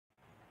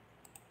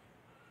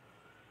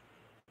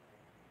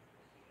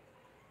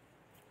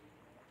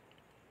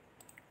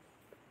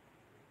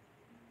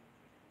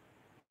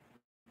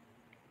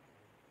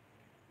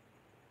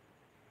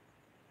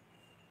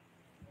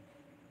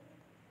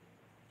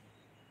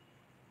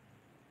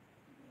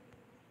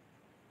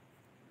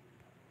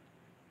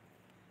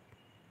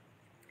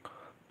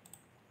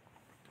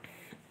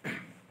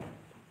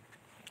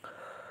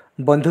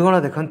बंधुगण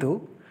देखंतु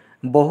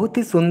बहुत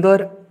ही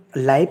सुंदर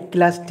लाइव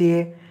क्लास टीए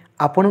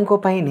आपणों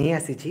नहीं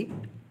आसी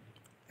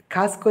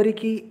खास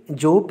करिकी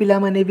जो पिला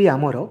माने भी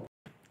आमर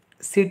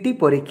सीटी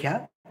परीक्षा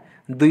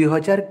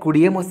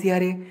 2020 मसीह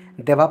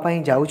देवाई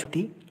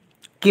जाऊँगी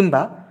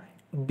किंबा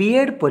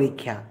बीएड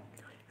परीक्षा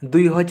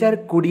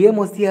 2020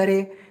 मसीह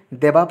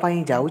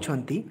देवाई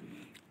जाऊँगी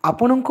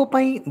आपणों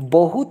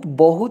बहुत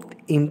बहुत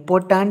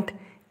इम्पोर्टाट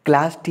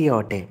क्लास टी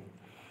अटे।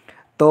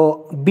 तो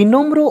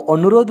विनम्र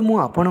अनुरोध मु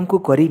आपणको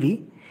करी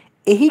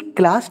एही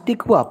क्लास टी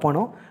को आपण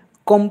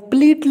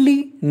कंप्लीटली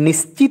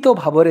निश्चित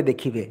भाव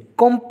देखिए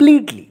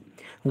कंप्लीटली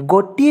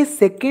गोटे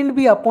सेकेंड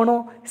भी आपण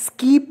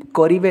स्किप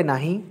करेंगे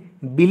नहीं।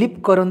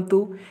 बिलीव करंतु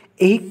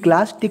एही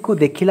क्लास टी को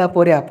देखिला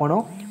परे आपण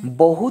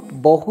बहुत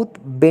बहुत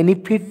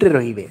बेनिफिट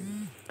रहिबे।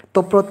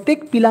 तो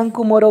प्रत्येक पिला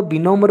को मोर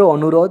विनम्र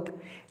अनुरोध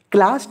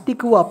क्लास टी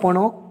को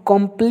आपण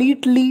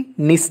कंप्लीटली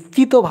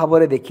निश्चित भाव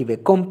देखिए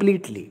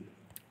कंप्लीटली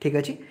ठीक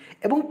अच्छे।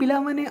 एवं पिला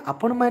माने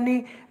आपण माने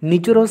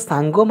निजर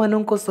सांग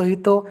मानक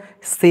सहित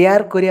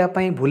शेयर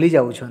करने भूली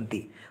जाउछंती।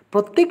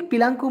 प्रत्येक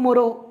पिला को मोर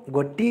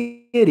गोटे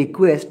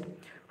रिक्वेस्ट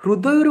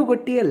हृदय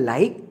गोटे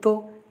लाइक तो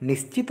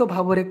निश्चित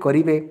भाव में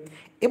करेंगे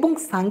एवं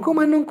सांग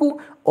मानक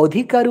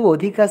अधिकारु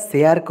अधिका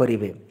शेयर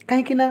करेंगे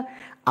कहीं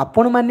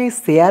आपण माने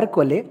शेयर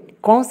कले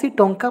कौन सी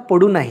टंका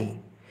पड़ूना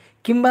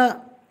किंबा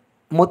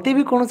मते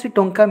भी कौन सी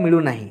टंका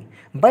मिलूना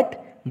बट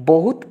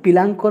बहुत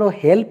पिलांकर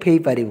हेल्प हो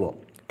पारिबो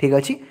ठीक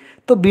अच्छे।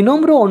 तो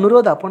विनम्र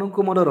अनुरोध आपण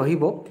को मोर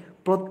रहिबो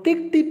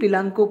प्रत्येकटी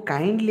पिला को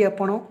काइंडली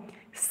आपण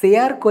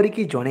शेयर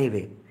करिकी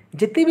जणैबे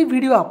जेते भी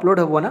वीडियो अपलोड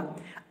होबो ना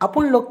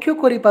आपण लक्ष्य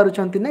करि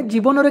पारुचंती ना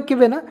जीवन रे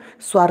केबे ना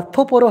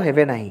स्वार्थपर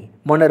हेबे नाही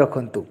मन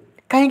रखंतु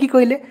कहीं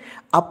कहले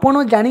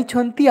आपण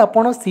जानिछंती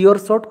आपण सियोर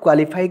शॉट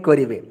क्वालिफाई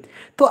करिवे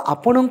तो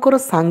आपणकर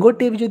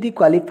सांगटे भी जदि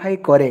क्वालिफाई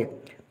करे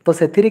तो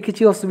सेथिरे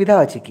किछि असुविधा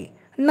अछि कि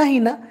नाही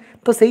ना।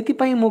 तो सेति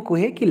पई मु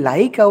कहे कि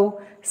लाइक आउ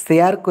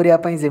शेयर करिया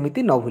पई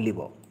जेमिति न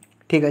भूलिबो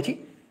ठीक अछि।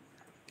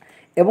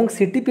 एवं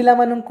सीटी पिला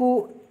माननकु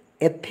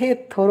एथे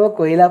थोरो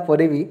कहला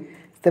परे भी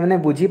से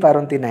बुझी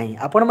पारंती नहीं।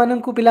 आपण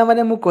माननकु पिला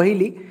माने मु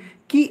कहिली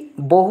कि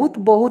बहुत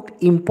बहुत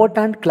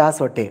इम्पोर्टाट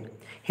क्लास अटे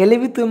हेले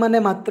भी तुम माने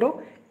मात्र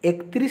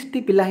 31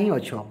 टी पिला ही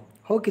अछो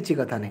हो किछि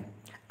कथा नहीं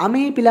आमे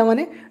ही पिला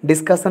माने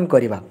डिस्कशन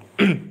करिबा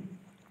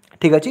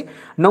ठीक अछि।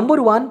 नंबर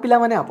 1 पिला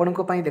माने आपण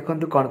को पई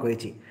देखंतु कोन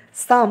कहिछि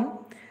some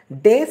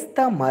days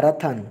the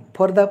marathon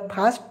for the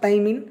first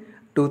time in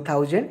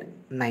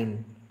 2009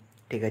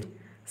 ठीक अछि।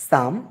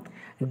 Some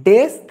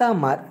days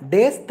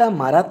the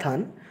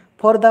marathon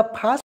for the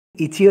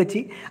first इछि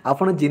अछि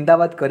आपण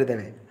जिंदाबाद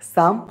करदेवे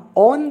सम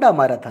on the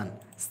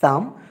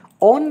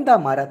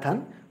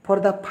marathon for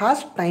the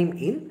first time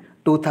in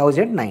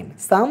 2009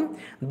 सम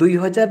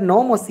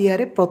 2009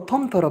 मसीह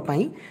प्रथम थर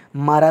पई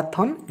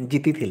मैराथन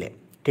जीति थिले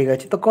ठीक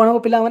अच्छे। तो कौन हम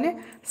पिला माने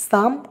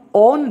सम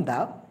on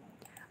the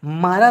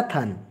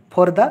marathon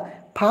for the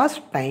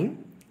first time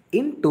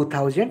in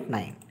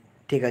 2009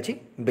 ठीक अच्छे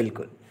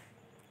बिल्कुल।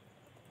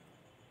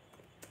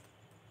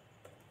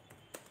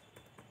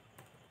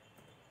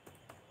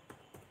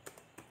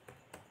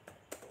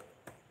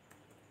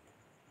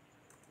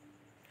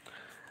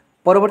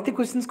 परवर्ती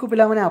क्वेश्चंस को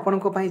पिला माने आपन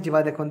को पई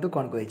जिवा देखंतु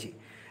कोन कहिछि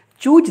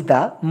choose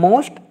the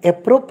most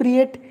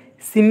appropriate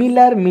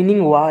similar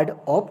meaning word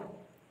of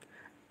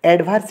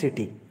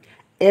adversity.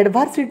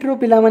 Adversity रो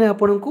पिला माने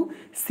आपन को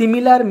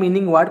सिमिलर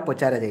मीनिंग वर्ड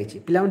पचारा जायछि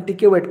पिला माने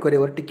टिके वेट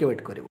करिवो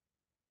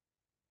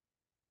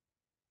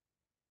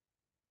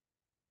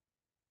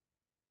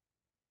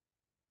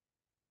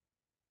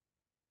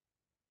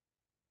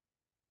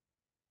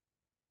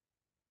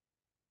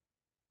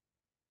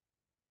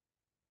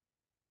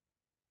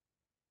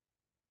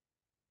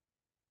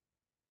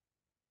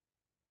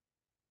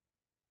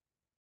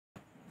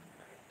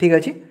ठीक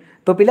अच्छे।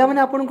 तो पिला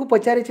माने आपन को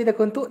पचारे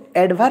देखंतु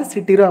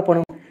एडवर्सिटी रो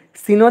आपन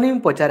सिनोनिम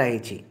पचारा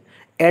हिछि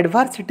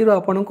एडवर्सिटी रो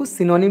आपन को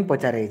सिनोनिम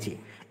पचारा हिछि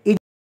इ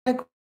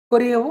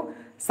करी हो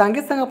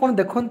संगे संग आपन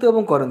देखंतु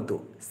एवं करंतु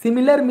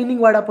सिमिलर मीनिंग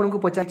वर्ड आपन को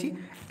पचाछि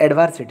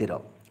एडवर्सिटी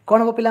रो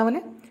कोन हो पिला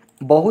माने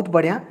बहुत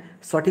बढ़िया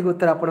सठिक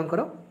उत्तर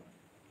आपनकर।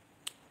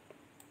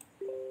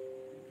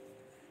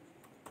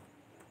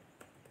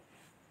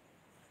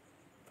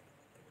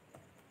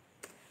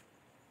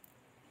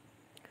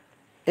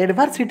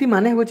 एडवर्सिटी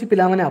माने होछि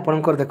पिला माने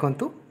आपनकर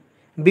देखंतु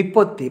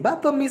विपत्ति बा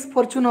तो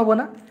मिसफॉर्चून होबो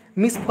ना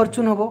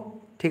मिसफॉर्चून होबो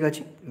ठीक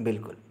अछि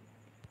बिल्कुल।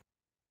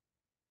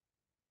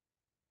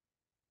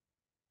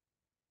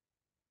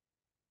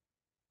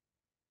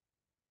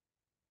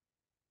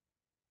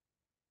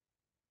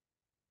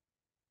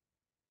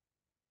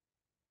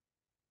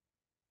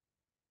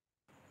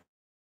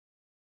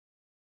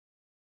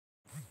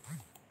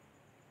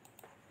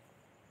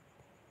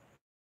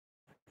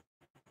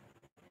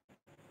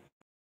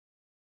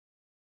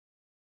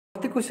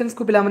 क्वेश्चंस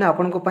को पिला माने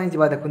आपन को पई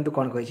जिवा देखंतु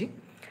कोन कहिछि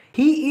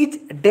he is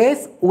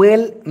dash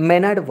well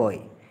mannered boy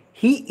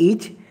he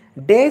is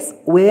dash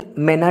well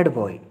mannered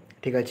boy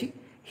ठीक अछि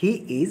he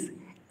is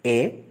a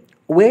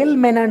well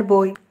mannered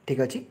boy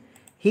ठीक अछि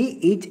he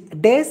is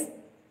dash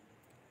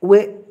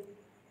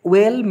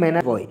well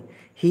mannered boy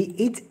he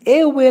is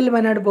a well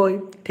mannered boy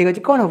ठीक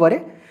अछि कोन हबरे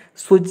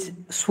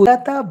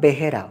सुजाता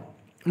बेहेरा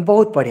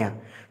बहुत बढ़िया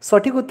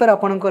सठिक उत्तर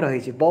आपणकर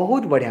रही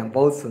बहुत बढ़िया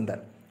बहुत सुंदर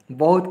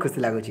बहुत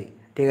खुशी लगुच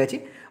ठीक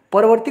अच्छे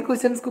परवर्ती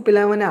क्वेश्चन को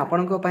पिला माने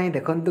आपंपाई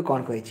देखु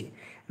कौन कही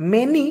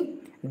many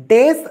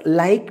days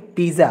like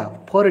pizza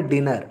for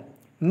dinner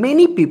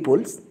many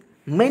people's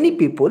many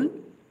people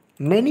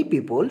many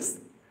people's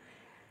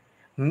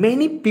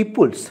many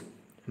people's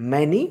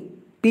many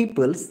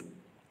people's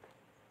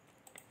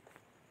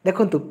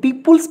देखो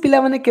पीपुल्स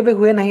पिला माने केबे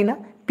हुए नहीं ना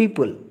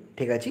पीपुल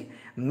ठीक अच्छे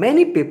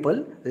many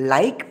people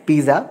like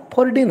pizza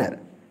for dinner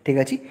ठीक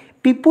अच्छे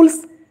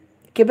पीपुल्स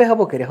केबे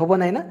हबो करे हबो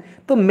नहीं ना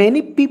तो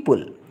मेनी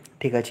पीपुल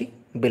ठीक अच्छे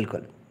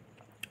बिल्कुल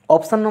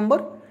ऑप्शन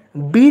नंबर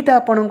बीटा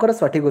आपणकर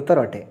सठिक उत्तर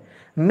अटे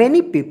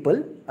many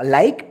people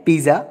like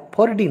pizza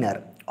for dinner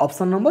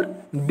option number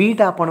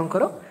beta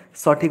आपणकर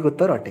सठिक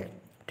उत्तर अटे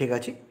ठीक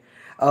अच्छे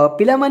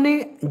पिला माने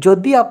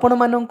जदि आपण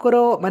मानकर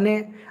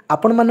माने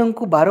आपण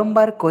माननकु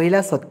बारंबार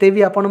कहला सत्ते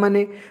भी आपण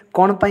माने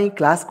कोन पई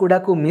क्लास गुडा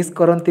को मिस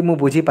करंती मु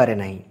बुझी पारे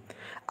नाही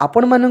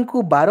आपण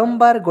माननकु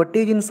बारंबार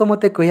गोटे जिनस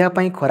मते कहया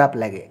पई खराब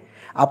लागे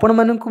आपण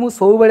माननकु मु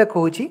सब बेले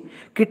कहूची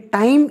कि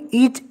time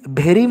is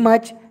very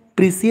much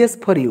precious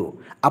for you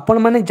आपण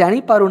माने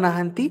जानी पारु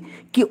नाहंती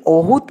कि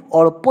बहुत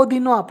अल्प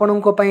दिन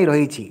आपणको पई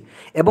रहिछि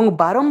एवं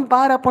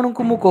बारंबार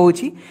आपणको मु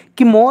कहूची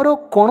कि मोर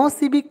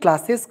कोनोसी भी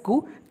क्लासेस को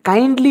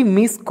काइंडली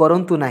मिस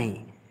करंतु नाही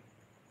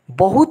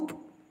बहुत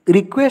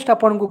रिक्वेस्ट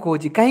आपन को कहूँ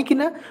कहीं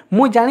ना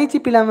मु जानी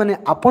पिला माने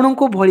आपन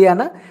को भलिया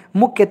ना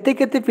मु केते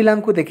केते पिला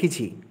को देखी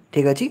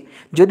ठीक अच्छे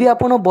जदि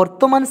आपन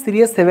वर्तमान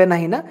सीरीयस हेबे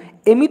नाही ना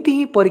एमिति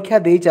ही परीक्षा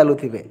दे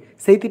चलुथिबे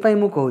सेति पई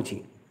मु कहूँ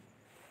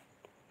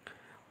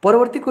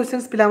परवर्ती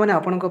क्वेश्चंस पिला माने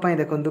आपन को पई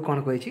देखंतु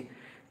कोन कहिछि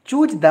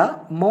choose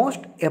the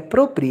most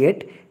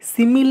appropriate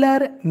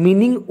similar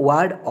meaning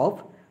word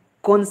of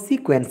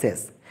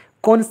consequences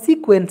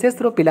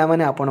consequences रो पिला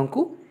माने आपन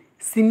को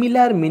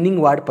सिमिलर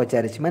मीनिंग वर्ड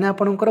पचार माने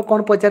आपणकर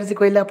कौन पचार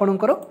कहले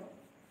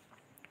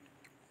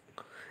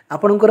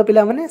आपणकर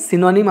पिला माने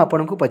सिनोनिम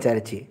आपन को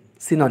पचार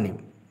सिनोनिम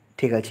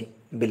ठीक अच्छे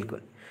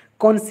बिल्कुल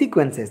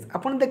कॉन्सिक्वेंसेस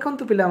आपन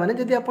देखंतु पिला माने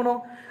जदि आपन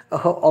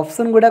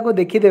ऑप्शन गुडा को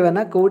देखि देबे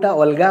ना कोटा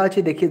अलगा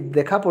अछि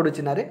देखा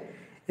पडुछि ना रे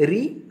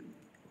री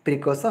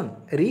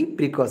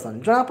प्रिकॉशन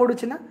जना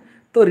पडुछि ना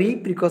तो री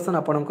प्रिकॉशन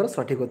आपणकर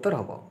सठिक उत्तर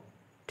हबो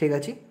ठीक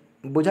अच्छे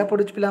बुझा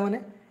पडुछि पिला माने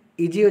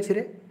इजी अछि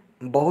रे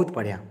बहुत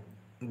बढ़िया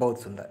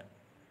बहुत सुंदर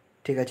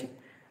ठीक अच्छे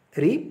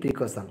री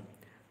प्रिकॉशन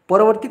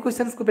परवर्ती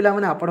क्वेश्चंस को पिला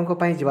माने आपन को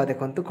पई जिवा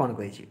देखंतु कोन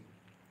कहिछि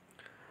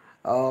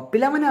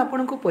पिला माने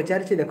आपन को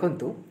पचारछि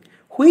देखंतु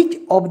which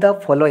of the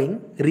following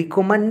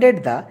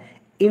recommended the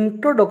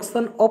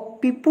introduction of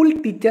people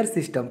teacher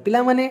system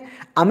पिला माने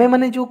आमे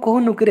माने जो कहू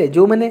नुकरे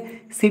जो माने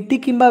सीटी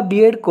किंबा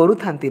बीएड करू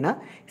थांती ना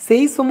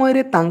सेही समय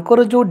रे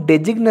तांकर जो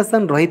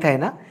डेजिग्नेशन रही थाए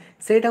ना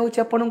सेटा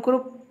होछि आपनकर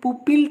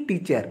पुपिल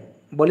टीचर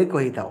बोली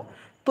कहि थाओ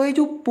तो ये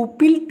जो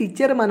पुपिल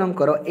टीचर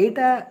मानकर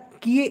एटा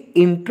किए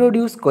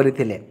इंट्रोड्यूस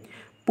करथिले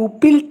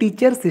पुपिल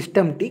टीचर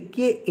सिस्टम टी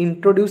किए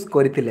इंट्रोड्यूस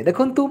करथिले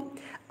देखंतु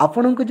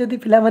आपनको जदि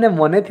पिला माने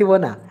मने थिबो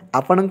ना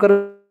आपनकर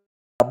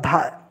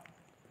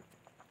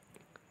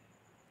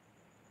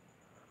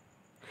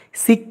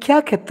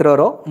शिक्षा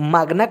क्षेत्रर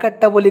माग्ना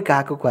काट्टा बोली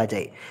काहाको कहा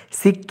जाए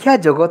शिक्षा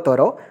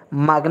जगतर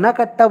माग्ना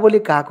काट्टा बोली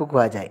काहाको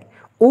कहा जाए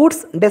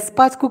ओट्स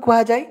डेस्पाच को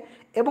कहा जाए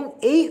एवं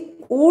एई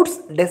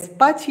ओट्स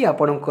डेस्पाच ही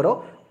आपनकर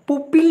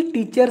पुपिल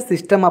टीचर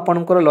सिस्टम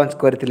आपनकर लॉन्च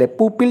करथिले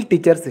पुपिल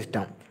टीचर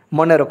सिस्टम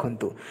मने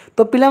रखंतु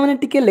तो पिला माने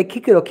टिके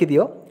लेखिके रखि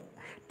दियो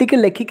टिके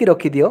लेखिके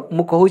रखि दियो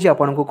मु कहूची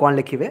आपनको कोन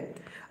लिखिबे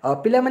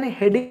पिला माने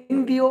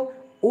हेडिंग दियो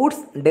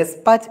ओट्स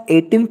डेस्पाच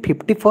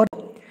 1854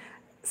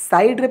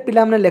 साइड रे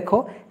पिला माने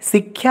लेखो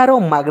शिक्षारो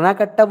माग्ना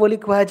काट्टा बोली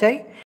कहा जाए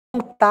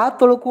ता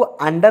तळ को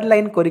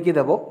अंडरलाइन करके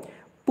देबो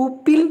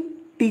पुपिल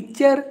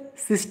टीचर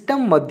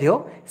सिस्टम मध्य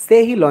से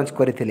ही लॉन्च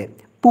करथिले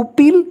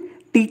पुपिल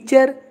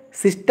टीचर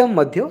सिस्टम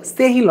मध्य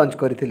से ही लॉन्च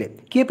करथिले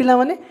किए पिला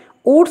माने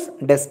ओट्स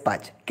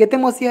डेस्पाच केते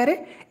मसिया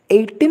रे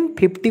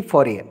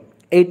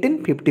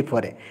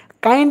 1854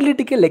 काइंडली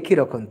टिके लेखि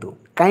रखंतु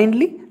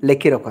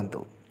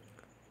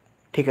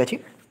ठीक अछि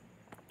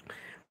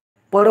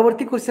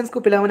परवर्ती क्वेश्चंस को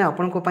पिला माने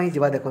आपन को पई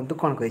जिवा देखंतु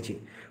कोन कहिछि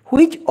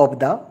which of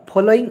the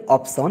following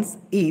options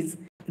is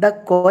the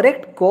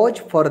correct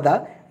cause for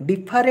the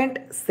different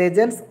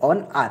seasons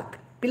on earth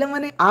पिला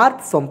माने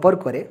अर्थ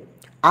संपर्क करे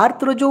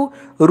अर्थ रो जो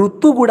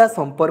ऋतु गुडा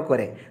संपर्क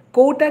करे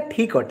कोटा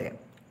ठीक अटे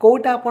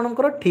कोटा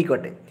आपनकर ठीक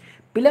अटे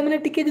पिला माने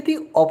टिके जति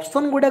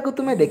ऑप्शन गुडा को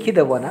तुमे देखि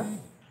देबो ना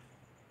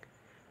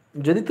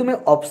जदि तुमे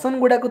ऑप्शन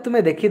गुडा को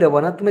तुमे देखि देबो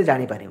ना तुमे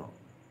जानि पारिबो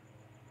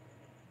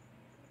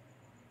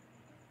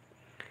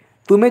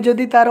तुमे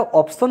जदि तार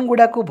ऑप्शन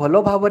गुडा को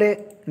भलो भावरे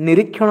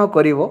निरीक्षण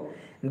करिवो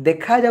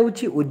देखा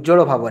जाउची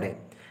उज्जवल Bhavre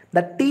the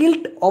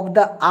tilt of the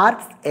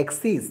earth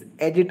axis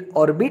as it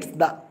orbits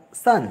the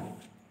सन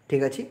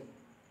ठीक अछि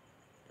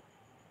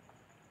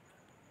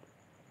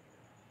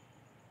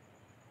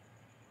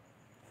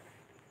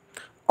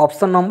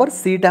ऑप्शन नंबर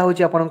सी टा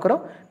होची आपनकर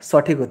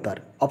सठिक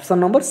उत्तर ऑप्शन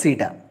नंबर सी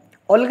टा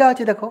अलगा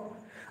अछि देखो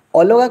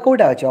अलगा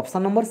कोटा अछि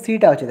ऑप्शन नंबर सी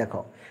टा अछि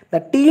देखो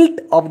the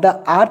tilt of the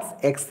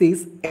earth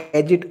axis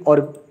as it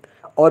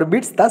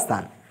orbits the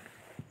सन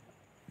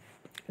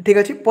ठीक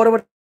अच्छे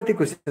परवर्ती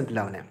क्वेश्चन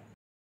पिलाने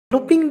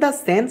developing the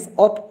sense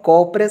of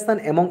cooperation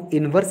among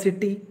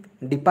university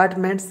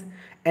departments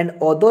and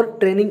other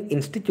training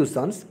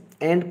institutions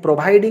and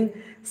providing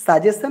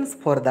suggestions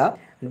for the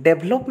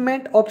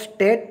development of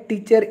state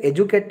teacher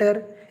educator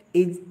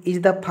is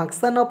the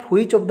function of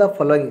which of the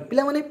following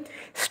पिला माने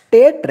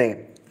state रे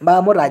बा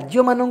आम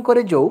राज्य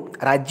मानकरे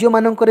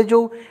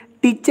जो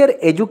teacher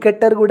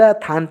educator गुड़ा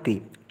थांती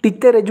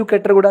teacher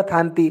educator गुड़ा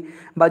थांती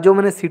बा जो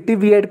मैंने सीटी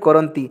बीएड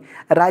करती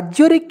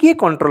राज्य रे किए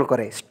कंट्रोल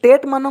करे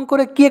स्टेट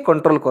मानकरे किए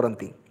कंट्रोल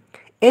करती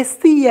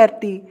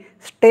SCERT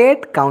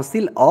state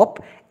council of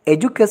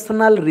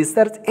educational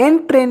research and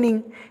training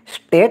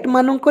state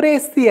मानकरे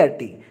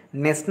SCERT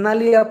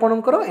nationally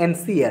आपणकर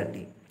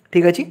एनसीईआरटी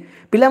ठीक अच्छे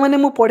पिला माने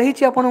मु पढ़े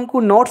आपको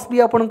नोट्स भी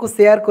आपको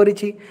शेयर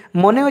करी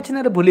मने अच्छे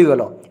ना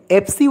भूलीगल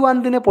FC1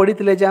 दिने पढ़ी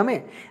जे आम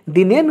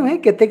दिने नुहे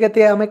केते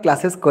केते आम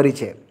क्लासेस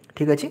करीछे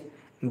ठीक अच्छे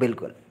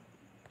बिल्कुल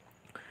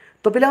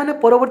तो पिला माने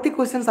परवर्ती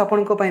क्वेश्चन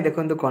आपनको पाई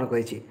देखंतु कोन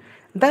कहिछि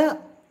द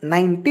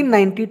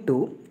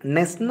 1992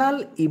 नेशनल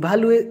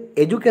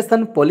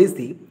एजुकेशन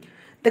पॉलिसी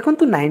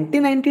देखंतु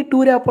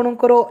 1992 रे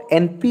आपणकर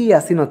एनपी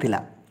आसी नथिला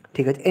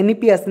ठीक अछि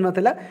एनईपी आसी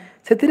नथिला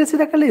सेथिरे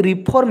सेटा खाली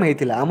रिफॉर्म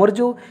हेतिला हमर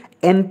जो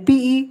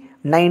एनपीई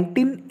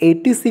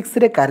 1986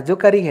 रे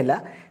कार्यकारी हैला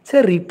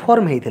से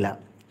रिफॉर्म हेतिला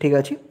ठीक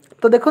अछि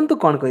तो देखंतु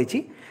कोन कहिछि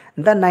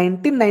the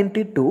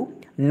 1992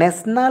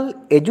 national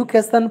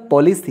education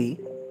policy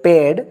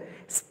paid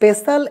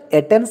special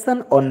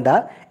attention on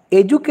the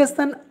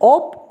education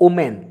of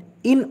women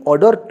in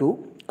order to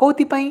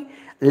कौथि pi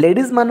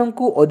ladies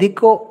माननकु अधिक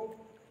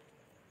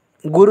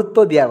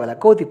गुरुत्व दिया वाला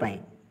कौथि पाई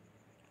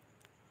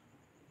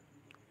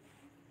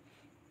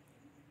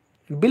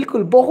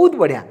बिल्कुल बहुत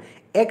बढ़िया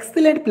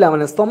एक्सीलेंट पिला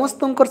माने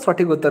समस्तंकर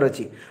सठिक उत्तर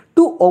अछि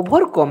to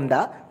overcome the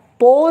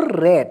pour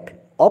rate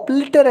of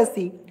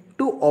literacy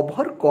to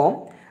overcome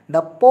the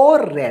pour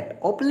rate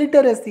of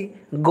literacy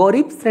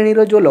गरीब श्रेणी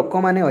जो लोक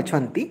माने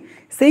अछंती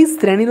से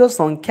श्रेणीर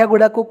संख्या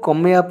गुड़ा को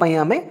कमेवा पई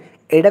आमे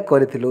एडा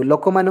करथिलु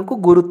लोक मानकु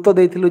गुरुत्व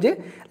देथिलु जे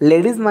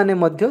लेडीज माने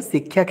मध्य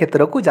शिक्षा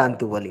क्षेत्र को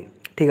जानतु बोली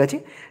ठीक अछि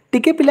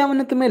टिके पिला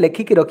माने तुमे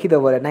लेखिकी रखि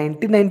देबो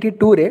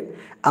 1992 रे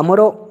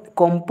हमरो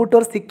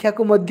कंप्यूटर शिक्षा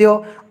को मध्य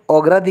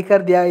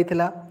अग्राधिकार दिया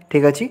आइथिला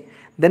ठीक अछि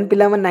देन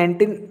पिला माने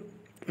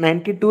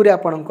 1992 रे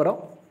आपणकर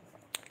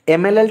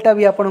एमएलएल टा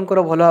भी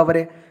आपणकर भलो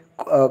भाबरे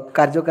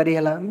कार्यकारी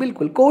है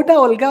बिल्कुल कौटा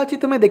अलग अच्छी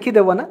तुम्हें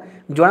देखीदेव ना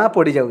जना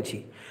पड़ जाऊँगी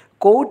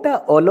कौटा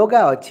अलग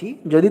अच्छी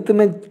जदि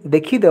तुम्हें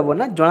देखीदेव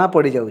ना जना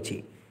पड़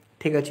जाऊँगी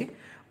ठीक अच्छे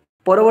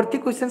परवर्ती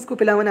क्वेश्चंस को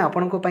पिला माने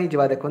आपन को पई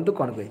जवा देखंतु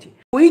कोन कहिछि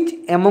which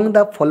among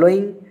the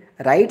following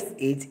rights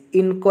is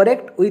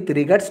incorrect with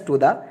regards to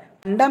the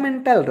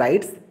fundamental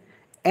rights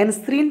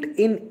एनश्रिंड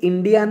in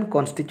Indian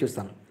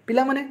constitution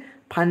पिला माने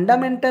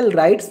फंडामेंटल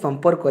राइट्स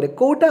संपर्क रे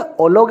कौटा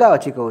अलग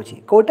अच्छी कहूछि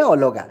कौटा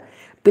अलग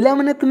पिला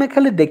माने तुम्हें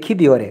खाली देखी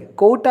दियो रे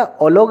कौटा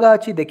अलग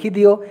अच्छी देखी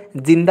दियो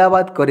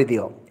जिंदाबाद कर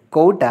दियो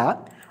कौटा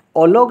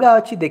अलग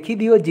अच्छी देखी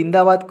दियो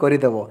जिंदाबाद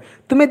करदेव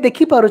तुम्हें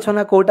देखी पारुछ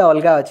ना कौटा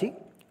अलग अच्छी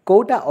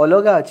कौटा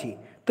अलग अच्छी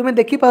तुम्हें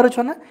देखी पारुछ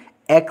ना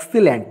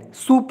एक्सीलेंट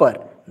सुपर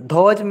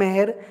ध्वज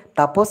मेहर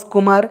तापस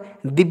कुमार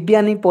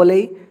दिव्यानी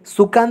पोलई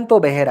सुकांत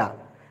बेहेरा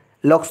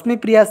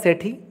लक्ष्मीप्रिया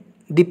सेठी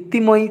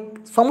दीप्तिमयी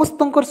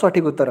समस्तंकर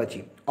सठिक उत्तर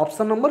अच्छी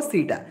ऑप्शन नंबर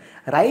सीटा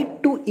राइट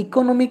टू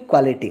इकोनॉमिक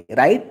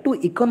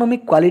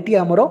क्वालिटी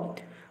आमर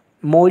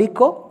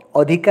मौलिक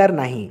अधिकार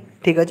नहीं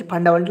ठीक अच्छे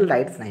फंडामेंटल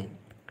राइट्स नहीं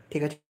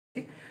ठीक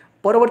अच्छे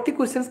परवर्ती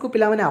क्वेश्चंस को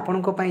पिला माने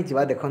आपन को पई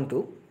जीवा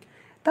देखंतु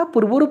ता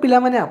पूर्वरु पिला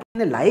माने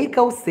आपने लाइक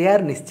आउ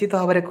शेयर निश्चित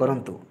भाव में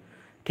करंतु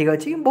ठीक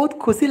अच्छे बहुत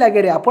खुशी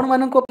लगे रे आपण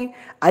मान को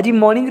आज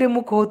मॉर्निंग रे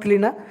मु कहतली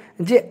ना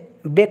जे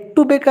बैक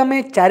टू बैक आम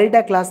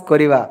 4टा क्लास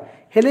करवा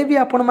हेले भी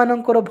आपण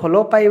मानकर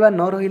भल पाइबा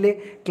न रहिले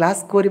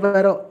क्लास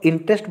करिवार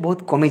इंटरेस्ट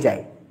बहुत कमी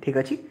जाए ठीक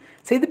अच्छे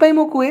से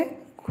मु कहे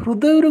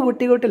हृदय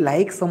गोटे गोटे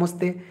लाइक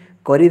समस्ते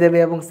करदेवे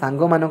एवं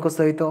सांग मानक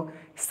सहित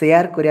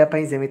शेयर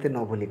करने जमीते न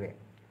भूलिए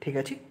ठीक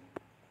अच्छे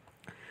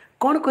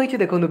कौन कही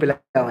देखो पिला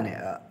माने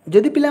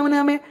जदि पिला माने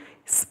आमे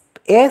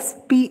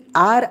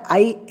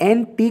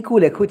SPRINT को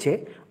लिखुचे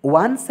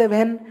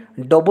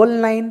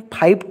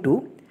 179952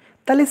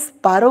 ताले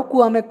स्पारो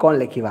को आमे कौन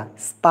लिखिबा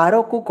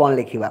स्पारो को कौन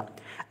लिखिबा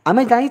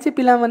आमे जानिचे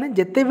पिला माने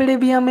जेते बेले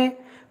भी आमे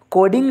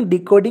कोडिंग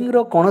डिकोडिंग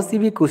रो कोनोसी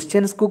भी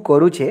क्वेश्चंस को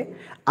करूचे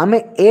आमे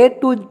A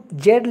to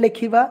Z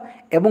लिखिबा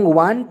एवं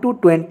 1 to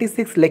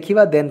 26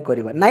 लिखिबा देन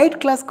करिबा नाइट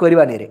क्लास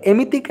करिबा नै रे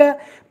एमितिका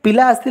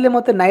पिला आसिले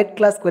मते नाइट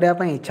क्लास करिया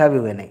पई इच्छा भी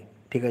हुए नै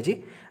ठीक अछि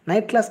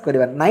नाइट क्लास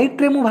करिबा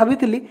नाइट रे मु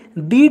भाबितिली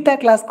 2टा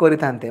क्लास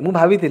करिथांते मु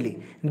भाबितिली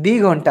 2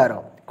 घंटा रो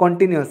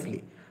कंटीन्यूअसली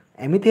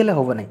एमिति हेले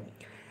होबो नै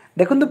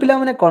देखंतु पिला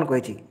माने कोन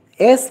कहिछि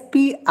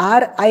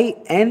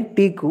SPRINT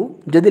को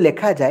जदि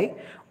लिखा जाए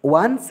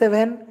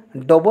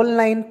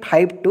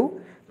 179952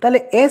 ताले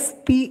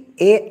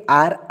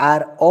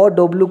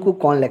SPARROW को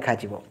कौन लिखा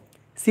जीवो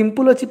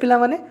सिंपल अच्छी पिला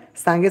माने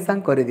सांगे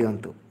सांग कर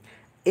दियंतु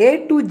A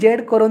to Z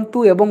करंतु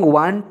एवं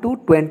 1 to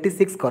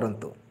 26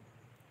 करंतु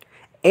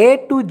A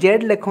to Z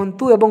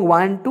लिखंतु एवं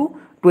 1 to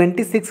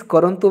 26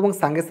 करंतु एवं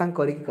सांगे सांग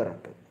करिक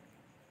करंतु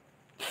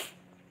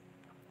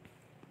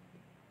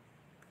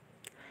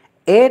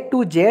A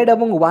to Z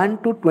ଏବଂ 1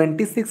 to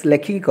 26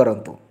 ଲେଖିକି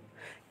କରନ୍ତୁ।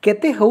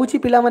 କେତେ ହେଉଛି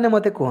ପିଲାମାନେ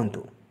ମୋତେ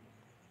କୁହନ୍ତୁ।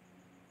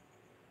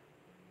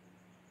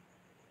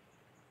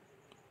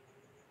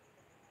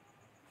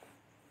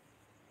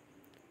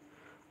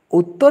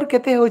 उत्तर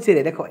केते होची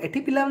रे देखो एठी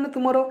पिला माने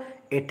तुमरो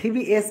एठी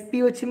भी एसपी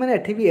अछि माने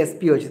एठी भी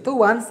एसपी अछि तो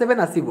 17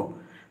 आसीबो।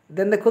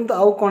 देन देखन तो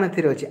आउ कोन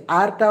एथि अछि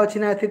आर टा अछि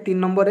ना एथि 3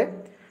 नंबर रे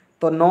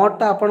तो 9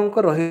 टा आपन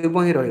को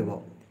रहिबो ही रहिबो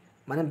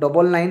माने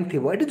डबल 9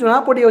 थिबो एठी जणा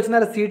पड़ी अछि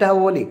ना सीट हाबो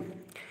बोली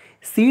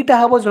सीट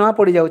हाबो जणा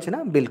पड़ी जाउछि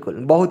ना बिल्कुल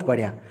बहुत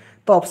बढ़िया।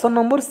 तो ऑप्शन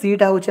नंबर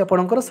सीट होची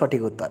आपन को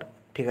सठिक उत्तर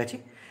ठीक अछि।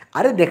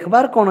 अरे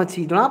देखबार कौन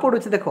अच्छी जना पड़ू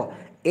देख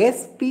एस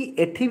पी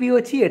एठी भी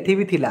अच्छी एठी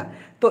भी थिला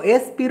तो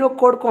एस पी रो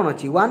कोड कौन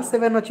अच्छी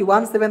 17 अच्छी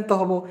 17 तो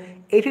हम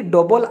ये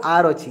डबल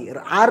आर अच्छी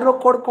आर रो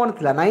कोड कौन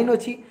थिला 9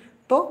 अच्छी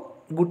तो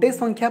गुटे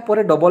संख्या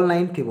पर डबल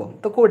 9 थिबो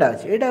तो कोडा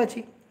अच्छी एटा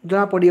अच्छी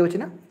जना पड़ी जाउछि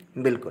ना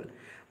बिल्कुल।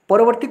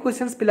 परवर्ती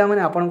क्वेश्चंस पिला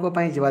माने आपन को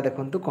पई जवा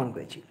देखंतु कौन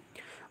कहछि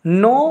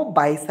no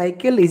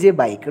bicycle is a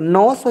bike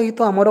no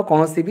सहित आमर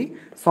कौन भी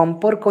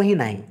संपर्क ही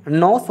ना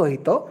नो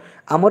सहित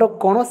आमर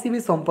कौन भी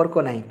संपर्क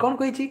ना कौन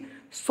कही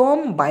सम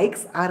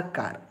बाइक्स आर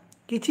कार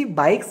किछि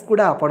बाइक्स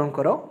गुड़ा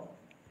आपणकर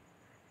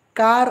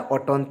कार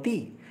अटंती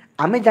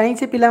आमे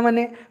जानिछे पिला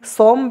माने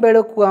सम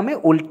बेल को आमे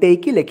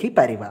उल्टेकी लिखि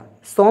पारिबा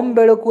सम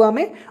बेल को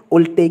आमे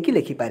उल्टेकी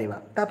लिखि पारिबा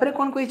तापरे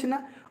कोन कहिछ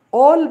ना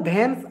ऑल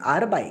वैन्स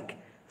आर बाइक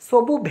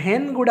सबु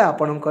वैन गुड़ा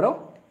आपणकर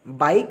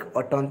बाइक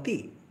अटंती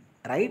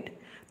राइट।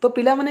 तो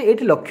पिला माने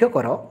एठी लक्ष्य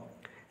करो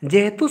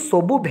जेहेतु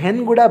सबु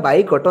वैन गुड़ा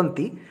बाइक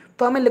अटंती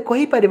तो आमे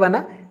कहि परिबा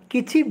ना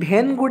किछि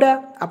वैन गुड़ा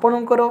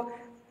आपणकर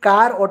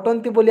कार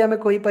अटंती बोली आमे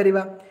कहि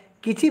परिबा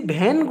किछि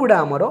वैन गुड़ा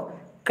आमर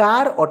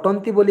कार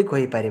अटंती बोली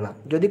कहि परिबा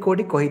जदि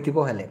कोठी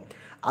कहिथिबो हेले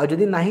आ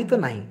जदि नाही तो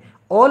नाही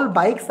ऑल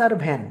बाइक्स आर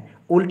वैन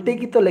उल्टे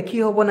की तो लिखि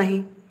होबो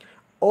नाही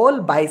ऑल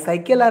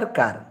बाइसाइकेल आर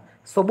कार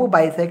सबु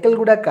बाइसाइकेल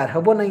गुड़ा कार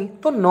होबो नाही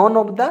तो none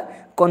of the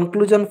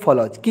conclusion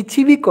follows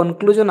किछि भी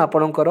कंक्लूजन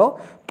आपणकर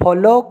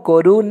फॉलो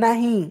करू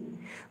नाही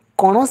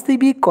कौनसी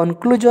भी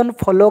कंक्लूजन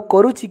फॉलो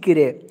करूछि कि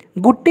रे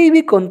गुटे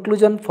भी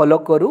कंक्लूजन फॉलो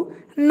करू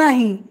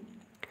नाही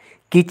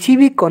किछि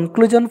भी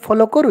कंक्लूजन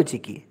फॉलो करूछि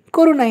कि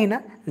करू नाही ना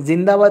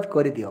जिंदाबाद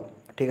कर दियो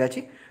ठीक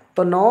अछि।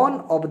 तो none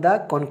of the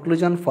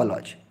conclusion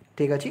follows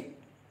ठीक अछि।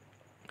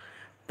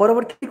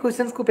 परवर्ती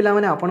क्वेश्चंस को पिला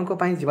माने आपन को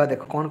पई जिबा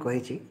देखो कोन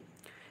कहिछि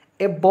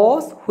ए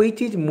बस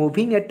which is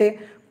moving at a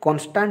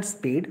constant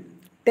speed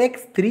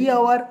takes 3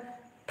 our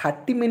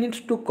 30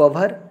 minutes to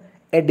cover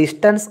A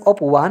distance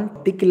of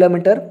 1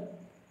 kilometre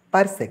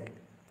पर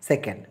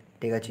सेकेंड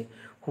ठीक अछि।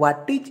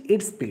 व्हाट इज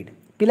इट्स स्पीड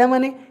पिला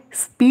माने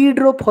स्पीड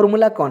रो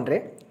फार्मूला कौन रे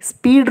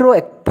स्पीड रो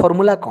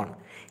फार्मूला कौन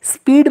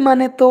स्पीड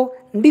माने तो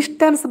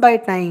distance by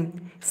time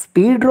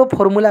speed row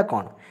formula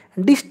कौन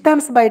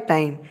डिस्टेंस बाय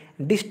टाइम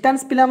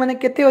डिस्टेंस पिला माने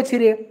केते अछि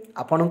रे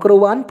आपनकर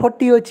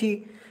 140 अछि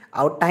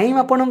आ टाइम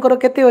आपनकर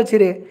केते अछि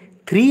रे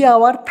 3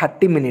 आवर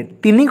 30 मिनिट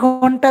 3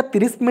 घंटा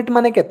 30 मिनिट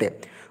माने केते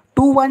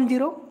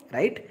 210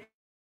 राइट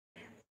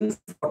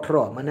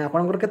 318 माने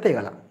आपनकर केते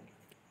गला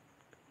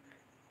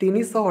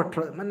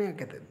 318 माने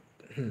केते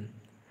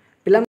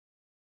पिला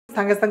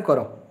संगे संग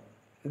करो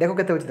देखो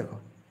केते होछि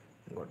देखो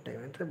गोटे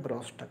मिनिट रे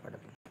ब्रशटा काढ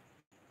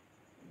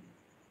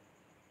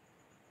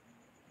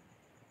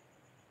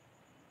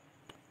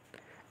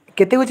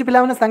केते होछि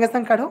पिला माने संगे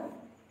संग काढो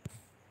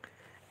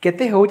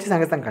केते होछि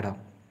संगे संग काढो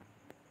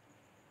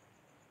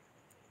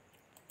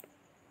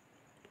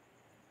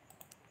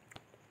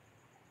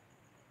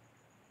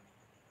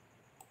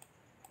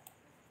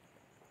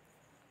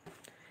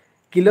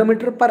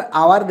किलोमीटर पर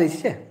आवर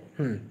देछे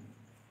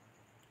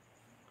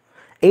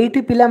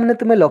एठी पिला माने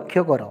तुमे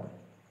लक्ष्य करो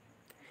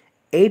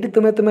एठी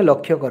तुमे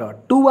लक्ष्य करो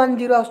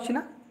 210 आछी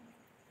ना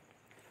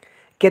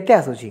केते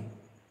आसुची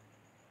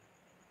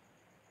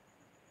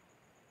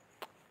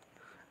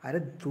अरे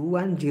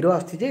 210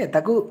 आछी जे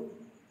ताकू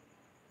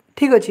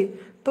ठीक अछि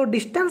तो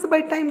डिस्टेंस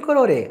बाय टाइम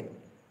करो रे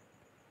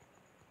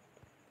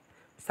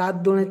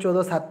 7 दूने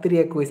 14 7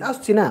 3 21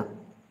 आछी ना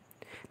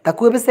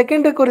ताकू एबे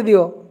सेकंड रे कर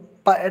दियो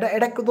एटा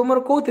एटा तुमर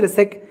कोथिरे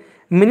सेक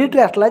मिनिट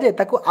रे आसला जे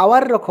ताकू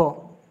आवर रखो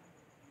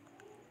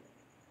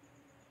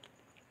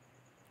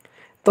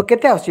तो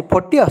केते आछी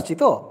 40 आछी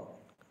तो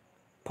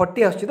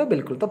 40 आछी तो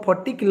बिल्कुल तो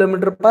 40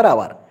 kilometre per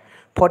hour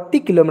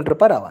 40 kilometre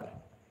per hour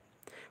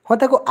हाँ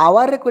ताको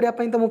आवर रे करिया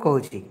पई तो मु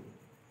कहूची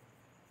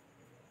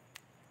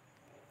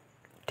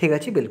ठीक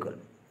अच्छे बिल्कुल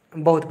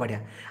बहुत बढ़िया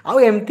आउ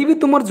एमती भी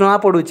तुम जना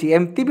पड़ुची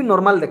एमती भी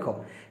नॉर्मल देखो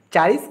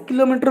 40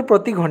 किलोमीटर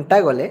प्रति घंटा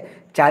गले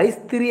 40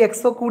 3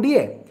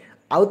 120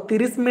 आउ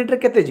 30 मिनिट रे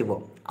केते जीवो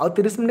आउ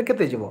 30 मिनिट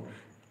केते जीवो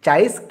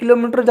 40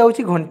 किलोमीटर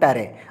जाउची घंटा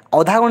रे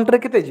आधा घंटा रे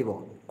केते जीवो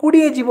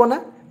 20 जीवो ना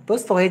तो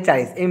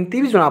 140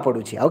 एमती भी जना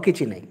पड़ुची आउ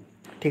किछि नै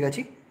ठीक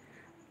अछि।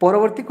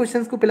 परवर्ती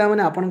क्वेश्चंस को पिला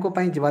माने आपन को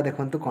पई जिबा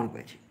देखंतु कोन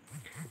कहछि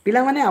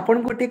पिला माने आपन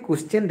को गोटे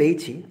क्वेश्चन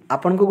देइछि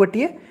आपन को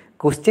गोटे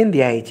क्वेश्चन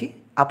दिया हेछि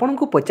आपन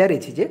को पचारे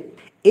छि जे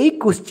एई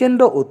क्वेश्चन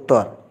रो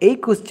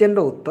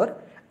उत्तर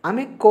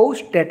आमे को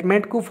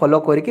स्टेटमेंट को फॉलो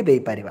करके देई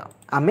परिबा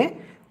आमे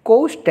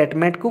को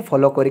स्टेटमेंट को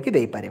फॉलो करके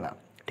देई परिबा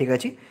ठीक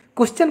अछि।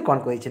 क्वेश्चन कोन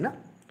कहै छि ना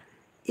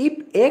if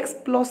x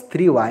 +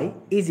 3y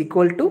is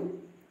equal to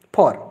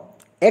 4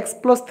 x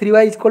plus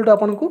 3y equal to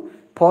आपन को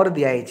 4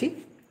 दिया है।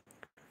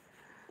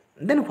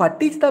 Then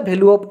what is the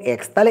value of x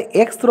ताले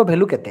x रो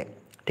वैल्यू केते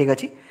ठीक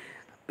अछि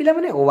पिला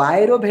माने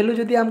y रो वैल्यू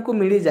जदि हमको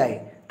मिली जाए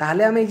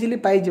ताहले हम इजीली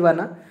पाई जिवा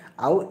ना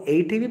आउ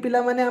एठी भी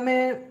पिला माने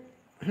हमें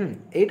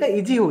एटा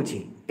इजी होची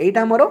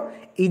एटा हमरो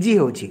इजी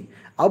होची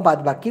आउ बाद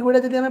बाकी गुडा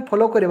जदि हमें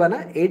फॉलो करबा ना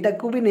एटा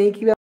को भी नहीं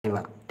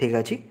किबा ठीक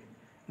अछि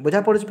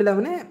बुझा पड़छ पिला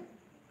माने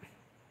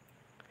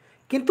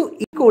किंतु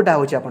ई कोटा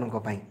होची आपन को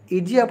पाई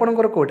इजी आपन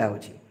को कोटा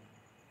होची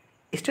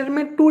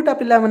स्टेटमेंट 2 टा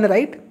पिला माने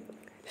राइट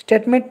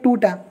स्टेटमेंट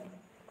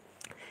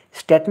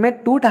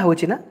 2 टा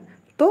होची ना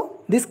तो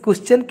this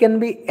question can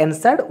be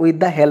answered with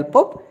the help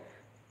of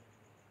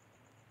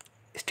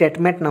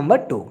statement number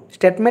 2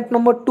 statement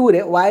number 2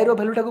 रे y रो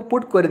वैल्यू टा को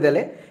पुट कर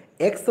देले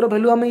x रो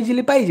वैल्यू हम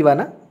इजीली पाई जिवा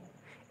ना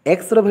x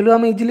रो वैल्यू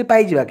हम इजीली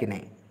पाई जिवा कि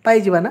नहीं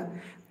पाई जिवा ना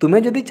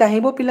तुमे जदि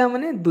चाहिबो पिला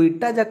माने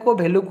दुईटा जाको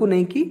वैल्यू को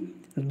नहीं कि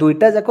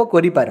दुईटा जाको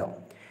करि पारो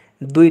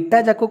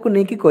दुईटा जाको को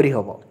नहीं कि करि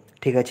हबो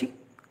ठीक अछि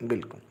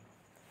बिल्कुल।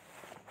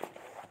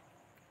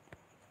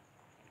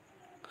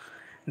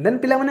 देन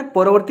पिला माने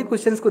परवर्ती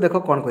क्वेश्चंस को देखो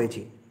कौन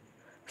कहिछि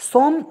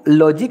सम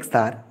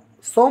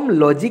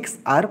लॉजिक्स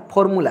आर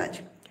फॉर्मूलाज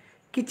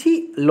किछि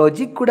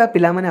लॉजिक गुडा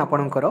पिला माने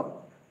आपणकर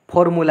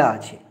फॉर्मूला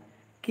अछि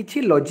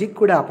किछि लॉजिक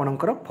गुडा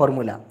आपणकर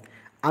फॉर्मूला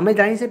आमे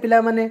जानि से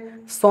पिला माने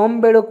सम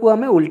बेड़ को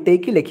आमे उल्टे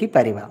की लिखि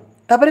पारिबा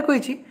तापरे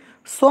कहिछि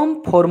सम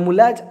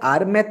फॉर्मूलाज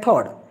आर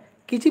मेथड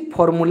किछि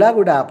फॉर्मूला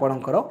गुडा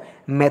आपणकर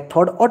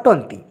मेथड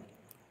अटंती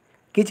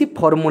किछि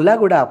फॉर्मूला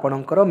गुडा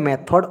आपणकर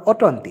मेथड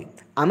अटंती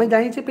आमे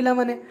जानि से पिला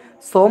माने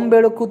सम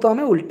बेड़ को तो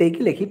आमे उल्टे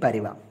की लिखि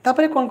पारिबा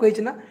तापरे कोन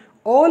कहिछि ना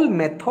ऑल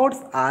मेथड्स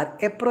आर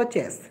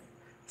अप्रोचेस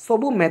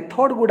सबु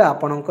मेथड गुडा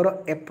आपणकर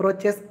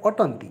अप्रोचेस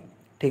अटंती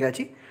ठीक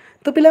अछि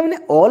तो पिला माने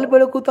ऑल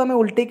बेड़ को तो आमे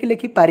उल्टे की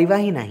लिखि पारिबा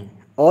ही नाही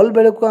ऑल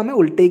बेड़ को आमे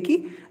उल्टे की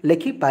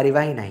लिखि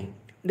पारिबा ही नाही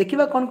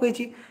देखिबा कोन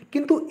कहिछि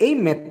किंतु एई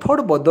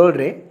मेथड बदल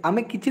रे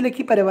आमे किछि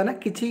लिखि पारिबा ना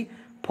किछि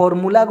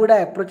फॉर्मूला गुडा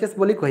अप्रोचेस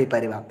बोली कहि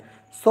Paribas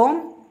some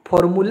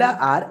formula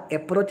R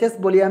approaches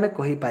बोली आमे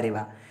कहि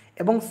पारिबा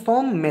एवं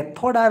सम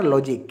मेथड आर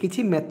लॉजिक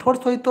किछि मेथड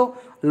सहित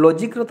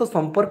लॉजिक रो तो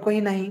संपर्क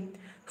ही नाही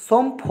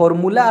सम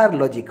फॉर्मूला आर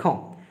लॉजिक हाँ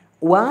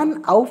 1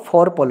 आउ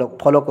 4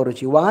 फॉलो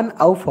करूची 1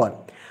 आउ 4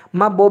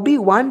 मा बॉबी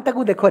 1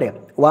 टाकू देखो रे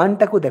 1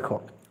 टाकू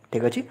देखो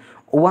ठीक अछि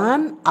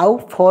 1 आउ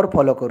 4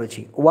 फॉलो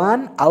करूची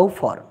 1 आउ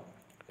 4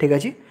 ठीक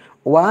अछि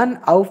 1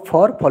 आउ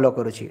 4 फॉलो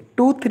करूची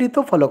 2 3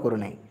 तो फॉलो करू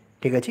नाही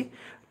ठीक अछि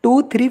 2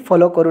 3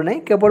 फॉलो करू नाही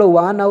केवल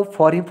 1 आउ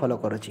 4 ही फॉलो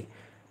करूची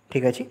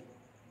ठीक अछि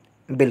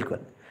बिल्कुल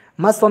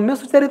माँ सम्य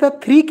सुचारिता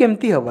 3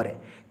 केमती हबरे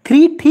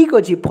 3 ठीक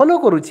अच्छी फॉलो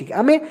करुची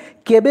आमे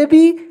केबे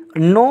भी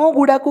 9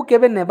 गुडा को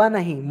केबे नेबा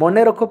नहीं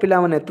मने रखो पिला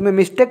माने तुमे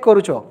मिस्टेक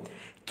करूछो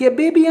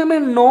केबे भी आमे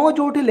 9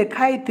 जोठी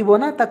लेखा हिथिबो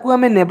ना ताकू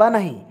आमे नेबा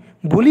नहीं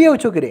भूली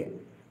जाउछो किरे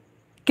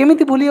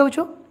केमिति भूली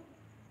जाउछो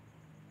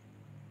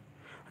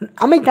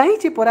आमे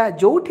जानिछि परा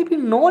जोठी भी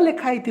 9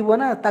 लेखा हिथिबो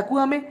ना ताकू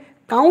आमे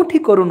काउंठी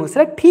करूनु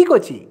सेटा ठीक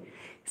अछि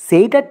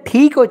सेटा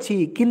ठीक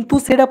अछि किंतु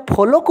सेटा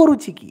फॉलो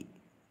करूची की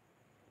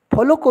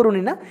फॉलो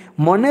करूनी ना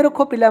मने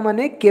रखो पिला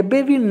माने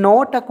केबे भी 9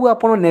 टाकू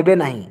आपण नेबे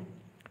नाही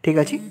ठीक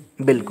अछि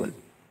बिल्कुल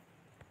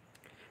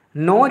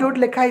 9 जोट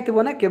लेखा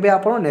हितबो ना केबे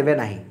आपण नेबे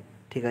नाही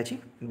ठीक अछि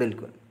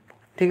बिल्कुल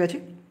ठीक अछि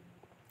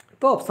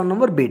तो ऑप्शन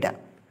नंबर बी टा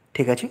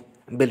ठीक अछि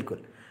बिल्कुल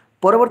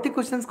परवर्ती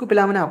क्वेश्चंस को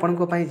पिला माने आपण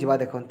को पई जिवा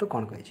देखंतु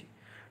कोन कहै छी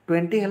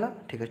 20 हला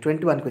ठीक अछि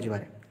 21 को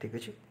जिवारे ठीक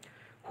अछि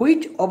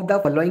which of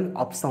the following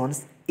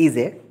options is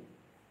a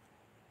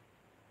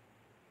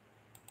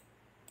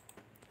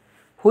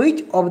Which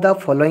of the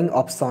following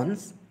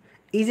options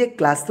is a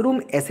classroom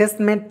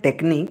assessment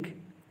technique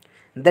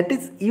that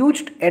is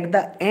used at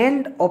the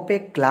end of a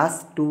class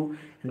to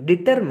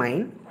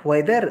determine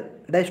whether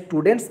the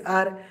students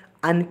are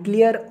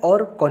unclear or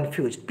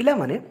confused? पिला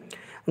माने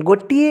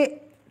गोटिए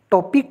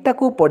topic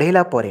टाकू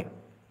पढ़ेला परे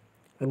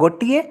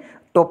गोटिए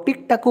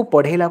topic टाकू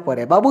पढ़ेला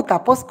परे बाबू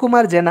तापस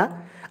कुमार जेना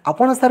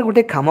आपण sir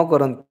गोटे काम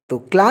करंतु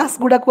क्लास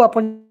गुडा को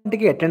आपण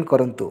टिके अटेंड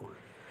करंतु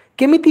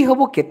केमिति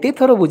हबो केते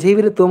थरो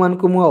बुझेबी रे तो मान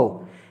को मु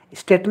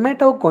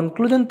स्टेटमेंट और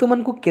कंक्लूजन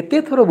तुमन को केते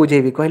थरो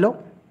बुझेबी कहलो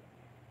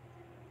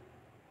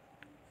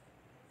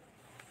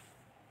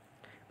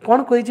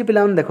कौन कहिछि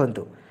पिला मन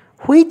देखंतु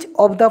which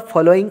of the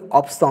following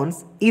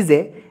options is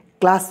a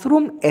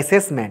classroom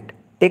assessment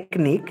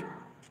technique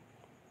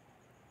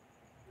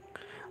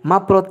मा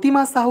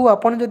प्रतिमा साहू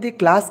आपण जदि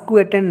क्लास को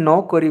अटेंड न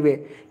करिवे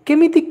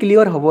केमिति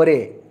क्लियर हबो रे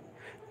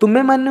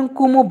तुमे माने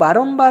को मु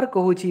बारंबार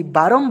कहूची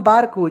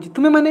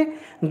तुमे माने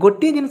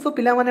गोटे जिंस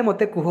पिला माने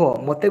मते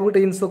गोटे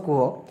जिंस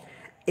कहो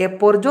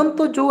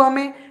एपर्यंत जो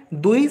आमे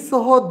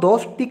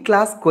 210 टी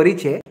क्लास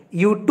करिछे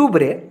यूट्यूब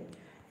रे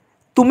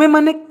तुमे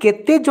माने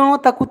केते जण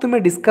ताकू तुमे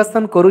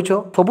डिस्कशन करूछो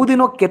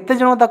सबुदिन केते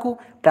जण ताकू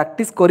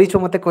प्रैक्टिस करिछो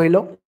मते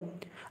कहलो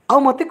आ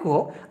मते कहो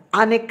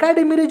अन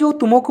एकेडमी रे जो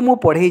तुमको मु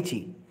पढ़ेछि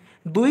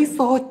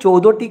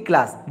 214 टी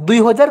क्लास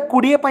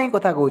 2020 पई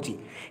कथा कहूची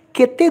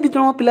केते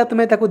जण पिला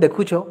तुमे ताकू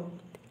देखुछो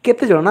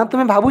केते जण ना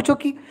तुमे भाबुछो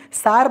कि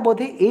सार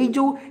बोधे एई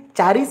जो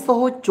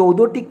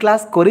 414 टी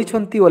क्लास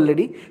करिसंती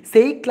ऑलरेडी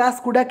सेही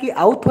क्लास गुडा कि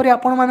आउ थोरे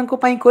आपण मानको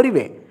पई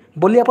करिवे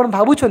बोली आपण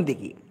भाबुछंती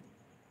कि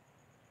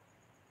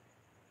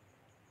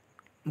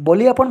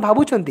बोली आपण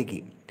भाबुछंती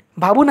कि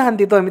भाबु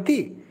नाहंती तो एमती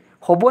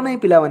होबो नहीं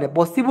पिला माने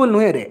पॉसिबल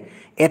नुहे रे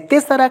एते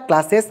सारा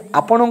क्लासेस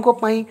आपणको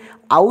पई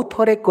आउ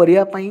थरे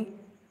करिया पई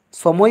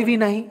समय भी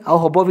नहीं आ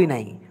होबो भी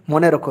नहीं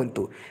मने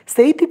रखंतु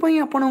सेहिति पई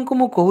आपणको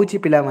मु कहूची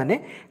पिला माने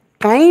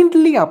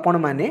काइंडली आपण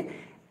माने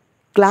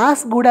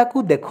क्लास गुडा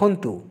को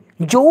देखंतु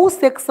जो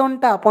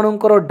सेक्शनटा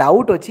आपणकर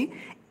डाउट अछि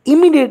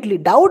इमिडिएटली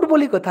डाउट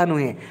बोली कथा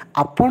नुहे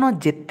आपण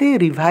जेते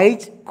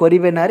रिवाइज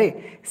करिवे ना रे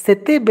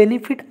सेते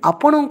बेनिफिट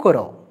आपणकर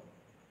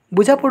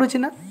बुझा पड़ुछि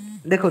ना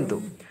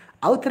देखंतु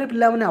आउ थरे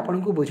पिला माने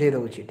आपनको बुझाई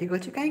दउछि ठीक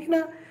अछि काहे कि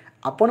ना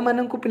आपण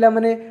माननको पिला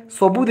माने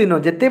सब दिन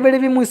जेते बेले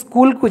भी मु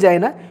स्कूल को जाए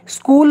ना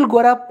स्कूल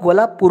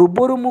गला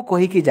पूर्वरु मु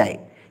कहि कि जाए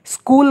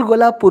स्कूल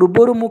गला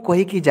पूर्वरु मु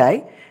कहि कि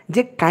जाए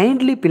जे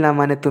काइंडली पिला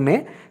माने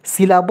तुमे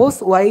सिलेबस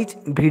वाइज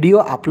वीडियो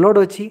अपलोड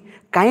अछि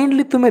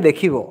काइंडली तुमे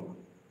देखिबो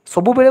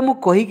सब बेले मु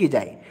कहि कि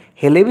जाए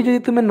हेले भी जदि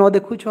तुमे न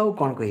देखुछ आ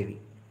कोन कहिबी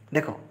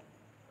देखो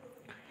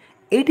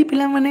एटी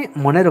पिला माने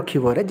मने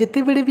रखिबो रे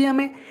जेते बेले भी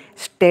हमें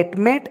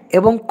स्टेटमेंट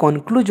एवं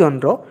कंक्लूजन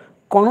रो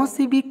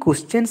कोनोसी भी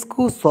क्वेश्चंस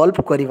को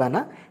सॉल्व करबा ना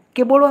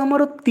केवल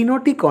हमर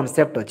तीनोटी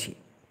कांसेप्ट अछि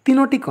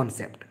तीनोटी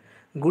कांसेप्ट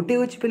गुटे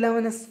होछि पिला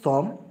माने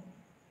सम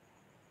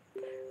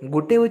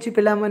गुटे होछि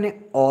पिला माने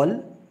ऑल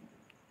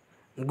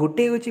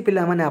गुटे होछि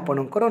पिला माने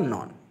आपणकर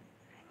नॉन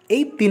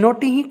एई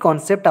तीनोटी ही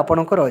कांसेप्ट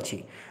आपणकर अछि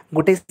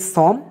गुटे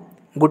सम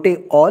गुटे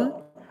ऑल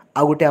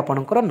आ गुटे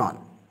आपणकर नॉन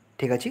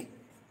ठीक अछि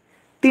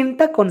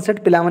तीनटा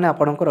कांसेप्ट पिला माने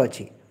आपणकर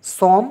अछि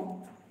सम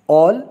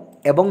ऑल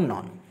एवं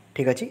नॉन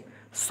ठीक अछि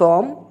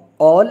सम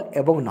ऑल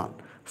एवं नॉन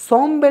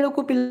सम बेल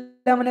को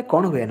पिला माने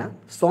कोन हुए ना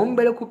सम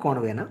बेल को कोन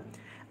हुए ना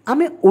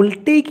आमे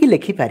उल्टे की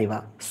लिखि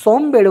पारिबा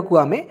सम बेल को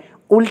आमे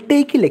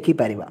उल्टे की लिखि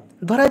पारिबा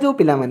धरा जो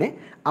पिला माने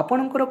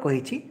आपणकर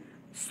कहिछि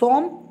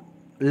सम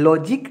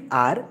logic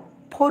are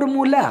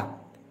formula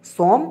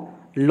some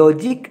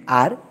logic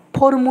are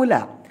formula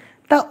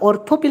ता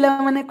अर्थ पिला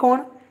माने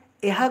कोन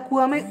एहा को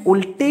आमे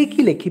उल्टे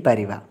की लिखि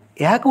पारिबा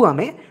एहा को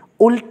आमे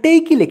उल्टे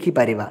की लिखि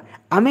पारिबा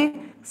आमे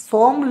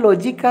सम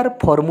लॉजिक आर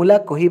फॉर्मूला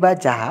कहिबा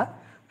जहा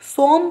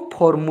सम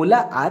फॉर्मूला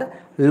आर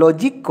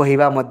लॉजिक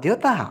कहिबा मध्य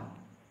ताहा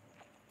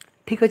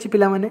ठीक अछि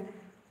पिला माने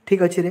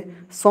ठीक अछि रे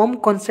सम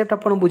कांसेप्ट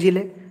आपण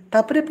बुझिले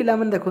तापरे पिला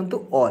माने देखंतु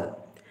ऑल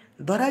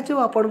धरा जो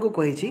आपण को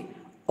कहिछि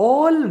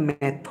ऑल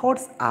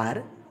मेथड्स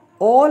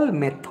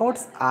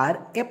आर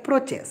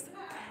अप्रोचेस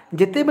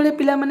जेते बेले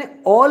पिला माने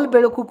ऑल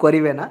बेल को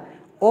करिवे ना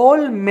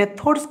ऑल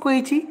मेथड्स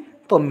कहिछि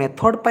तो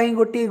मेथड पई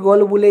गोटी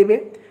गोल बुलेबे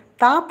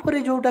तापरे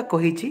जोटा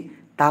कहिछि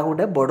ता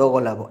गोटे बड़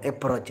गोल हबो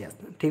अप्रोचेस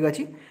ठीक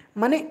अछि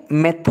माने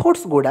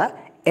मेथड्स गुडा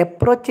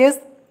अप्रोचेस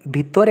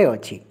भितरे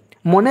अछि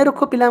मने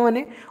रखो पिला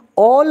माने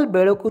ऑल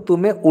बेल को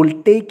तुमे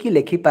उल्टे की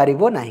लिखि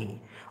पारिबो नाही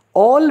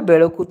ऑल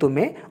बेल को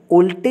तुमे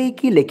उल्टे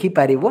की लिखि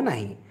पारिबो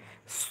नाही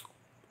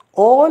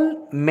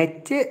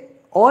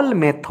ऑल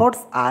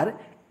मेथड्स आर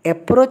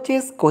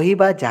अप्रोचेस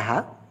कहिबा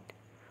जहा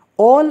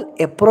ऑल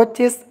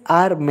अप्रोचेस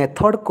आर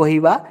मेथड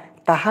कहिबा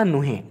ताहा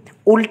नुहे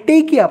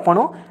उल्टे की आपण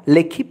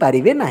लिखि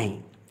पारिबे नाही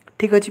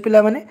ठीक अछि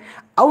पिला माने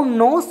आउ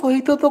नो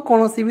सहित तो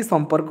कोनोसी भी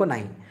संपर्क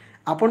नाही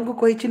आपण को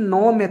कहिछि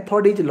no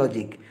method is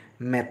logic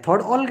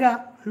method अलगा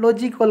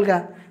लॉजिक अलगा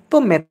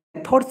तो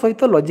मेथड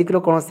सहित लॉजिक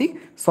रो कोनोसी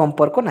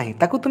संपर्क नाही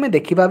ताकू तुमे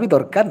देखिबा भी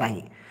दरकार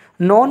नाही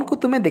नॉन को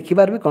तुमे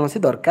देखिबार भी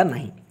कोनोसी दरकार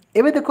नाही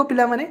एबे देखो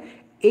पिला माने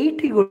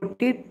एठी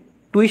गोटी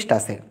ट्विस्ट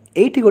आसे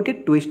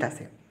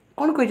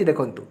कोन कहिछि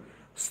देखंतु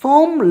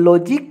सम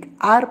लॉजिक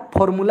आर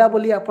फॉर्मूला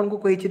बोली आपण को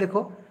कहिछि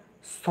देखो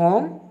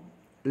सम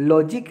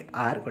लॉजिक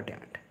आर गोटे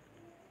minute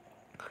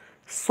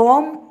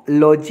some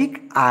logic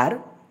are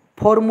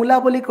formula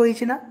बोली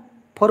कहिछि ना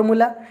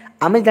फॉर्मूला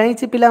आमे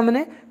जानिछि पिला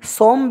माने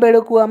सम बेल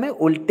को आमे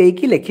उल्टे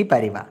की लिखि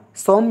पारिबा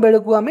सम बेल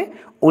को आमे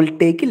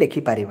उल्टे की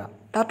लिखि पारिबा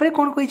तापरे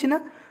कोन कहिछि ना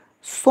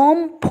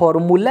सम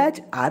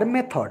फॉर्मूलाज आर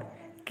मेथड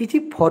किछि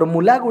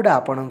फॉर्मूला गुडा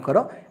आपणकर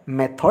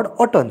मेथड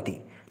अटंती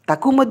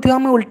ताकू मध्य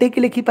आमे उल्टे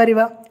की लिखि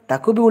पारिबा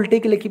ताकू भी उल्टे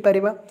की लिखि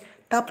पारिबा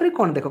तापरे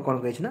कोन देखो कोन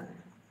कहिछि ना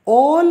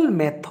ऑल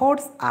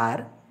मेथड्स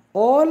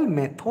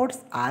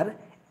आर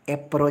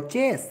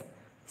अप्रोचेस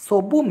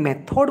सबु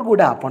मेथड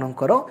गुडा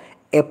आपणकर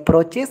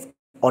अप्रोचेस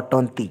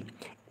अटंती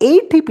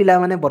एठी पिला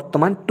माने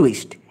वर्तमान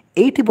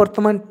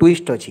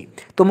ट्विस्ट अछि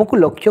तुमको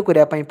लक्ष्य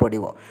करिया पई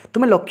पड़िबो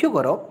तुमे लक्ष्य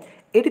करो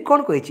एठी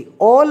कोन कहिछि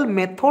ऑल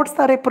मेथड्स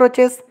आर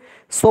अप्रोचेस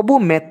सबु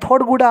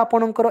मेथड गुडा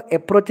आपणकर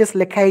अप्रोचेस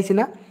लिखा हिछि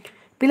ना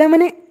पिला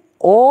माने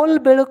ऑल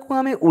बेल को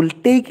आमे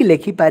उल्टे की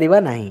लिखि पारिबा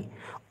नाही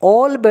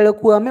ऑल बेल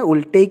को आमे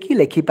उल्टे की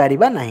लिखि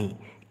पारिबा नाही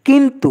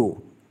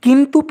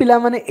किंतु पिला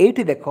माने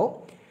एठी देखो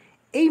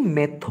एई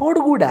मेथड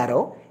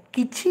गुडारो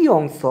किछि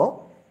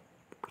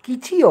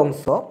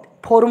अंश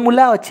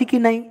फॉर्मूला अछि कि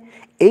नाही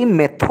एई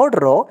मेथड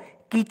रो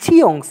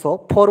किछि अंश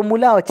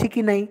फॉर्मूला अछि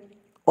कि नाही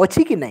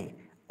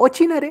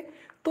अछि ना रे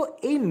तो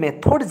एई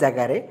मेथड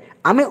जगह रे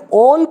आमे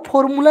ऑल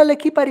फॉर्मूला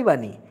लिखि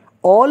पारिबानी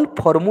ऑल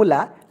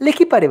फॉर्मूला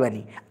लिखि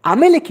पारिबानी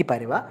आमे लिखि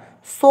Paribas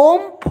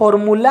some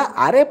formula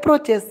R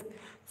approaches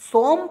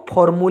some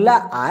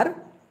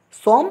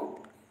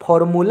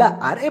formula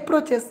R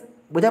approaches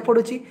बुझा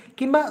पड़ुछि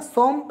किंबा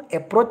सम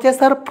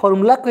एप्रोचेस आर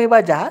फॉर्मूला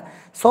कहबा जहा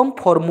सम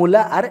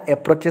फॉर्मूला आर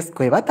एप्रोचेस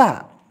कहबा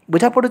ताहा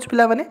बुझा पड़ुछि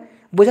पिला माने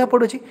बुझा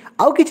पड़ुछि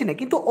आउ किछि नै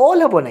किंतु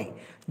ऑल हेबो नै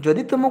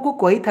जदि तुमको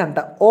कहि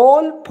थांता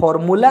ऑल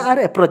फॉर्मूला आर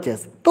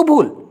एप्रोचेस तो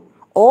भूल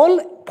ऑल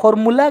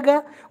फॉर्मूला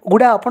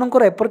गुड़ा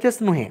आपणकर एप्रोचेस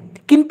नुहे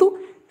किंतु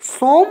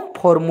सम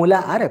फॉर्मूला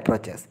आर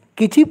एप्रोचेस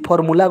किछि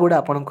फॉर्मूला गुड़ा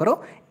आपणकर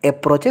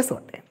एप्रोचेस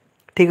अटे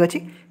ठीक अछि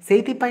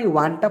सेति पई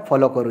वन टा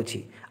फॉलो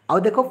करूछि आउ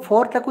देखो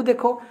फोर ताकू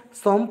देखो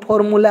सम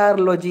फॉर्मूला आर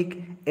लॉजिक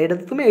एटा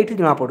तुमे एठी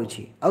जमा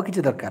पडुछि आउ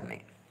किछि दरकार नै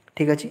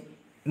ठीक अछि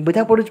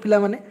बुझा पडुछि पिला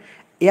माने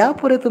या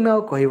परे तुमे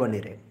आउ कहिबनी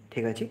रे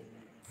ठीक अछि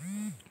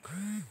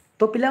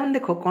तो पिला माने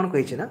देखो कोन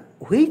कहिछि ना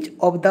which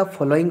of the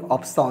following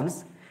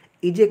options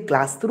is a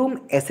classroom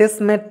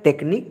assessment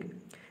technique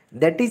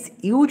that is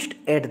used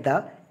at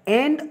the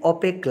end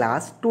of a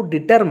class to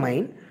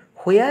determine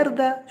where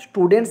the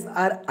students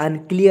are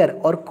unclear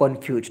or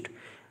confused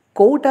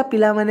Kota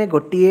पिला माने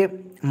गोटिए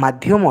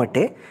माध्यम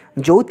अटे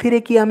जो थिरे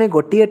कि आमे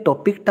गोटिए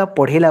टॉपिकटा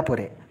पढ़ेला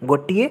परे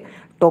गोटिए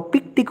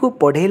टॉपिकटी को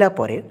पढ़ेला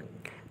परे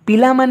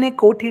पिला माने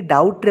कोठी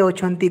डाउट रे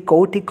अछंती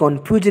कोठी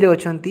कंफ्यूज रे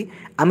अछंती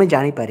आमे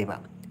जानि परिबा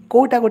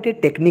कोटा गोटिए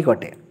टेक्निक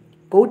अटे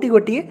कोठी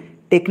गोटिए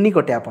टेक्निक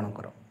अटे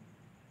आपनकर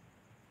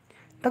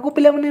ताको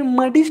पिला माने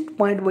मडिस्ट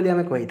पॉइंट बोली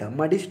आमे कहिता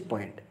मडिस्ट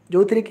पॉइंट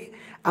जो थिरे कि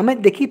आमे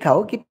देखि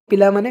थाओ कि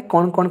पिला माने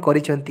कोन कोन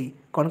करिसंती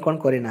कोन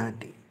करे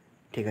नाहंती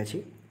ठीक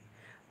अछि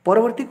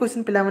परवर्ती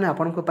क्वेश्चन पिला माने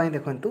आपन को पई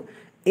देखंतु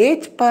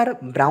as per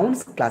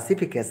browns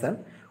classification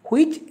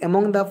which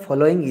among the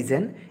following is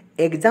an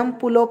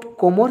example of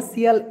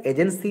commercial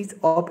agencies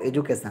of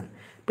education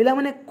पिला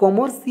माने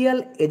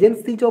कमर्शियल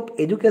एजेंसीज ऑफ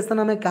एजुकेशन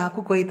आमे काहा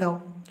को कहि थाओ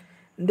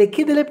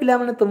देखि देले पिला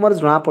माने तुमर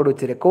जणा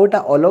पडुछि रे कोटा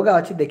अलगा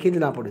अछि देखि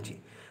जणा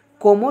पडुछि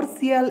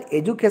कमर्शियल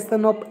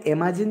एजुकेशन ऑफ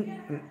इमेजिन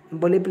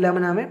बोले पिला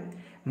माने आमे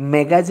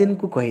मैगजीन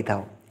को कहि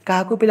थाओ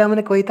काहा को पिला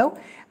माने कहि थाओ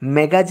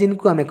मैगजीन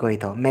को आमे कहि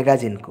थाओ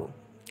मैगजीन को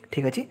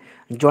ठीक अछि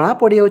जणा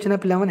पड़ी जाउछ ना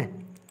पिला माने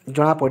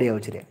जणा पड़ी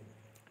जाउछ रे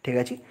ठीक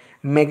अछि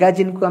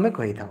मैगजीन को आमे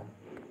कहि थाओ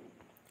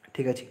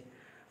ठीक अछि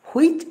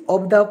which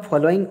of the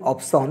following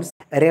options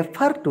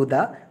refer to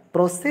the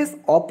process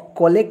of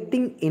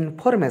collecting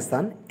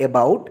information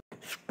about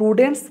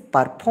students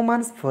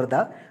performance for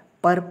the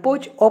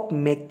purpose of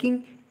making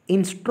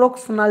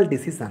instructional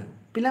decision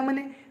पिला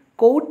माने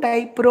को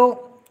टाइप रो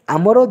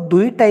हमरो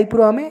दुई टाइप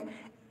रो हमें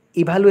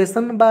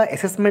इवैल्यूएशन बा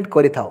असेसमेंट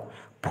करि थाओ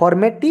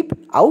फॉर्मेटिव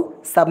आउ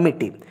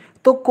सबमिटिव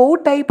तो को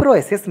टाइप रो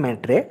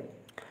असेसमेंट रे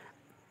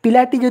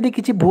पिलाटी जदि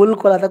किछि भूल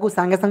कला ताकू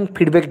संगे संग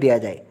फीडबैक दिया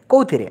जाए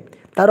कोथिरे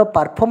तारो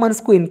परफॉर्मेंस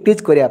को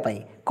इंक्रीज करिया पई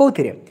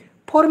कोथिरे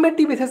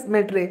फॉर्मेटिव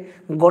असेसमेंट रे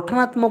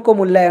गठनात्मक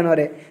मूल्यांकन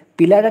रे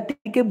पिलाटा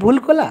टिके भूल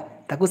कला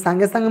ताकू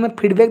संगे संग में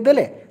फीडबैक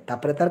देले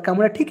तापर तार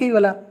कामरा ठीक हे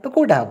गला तो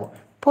कोटा हबो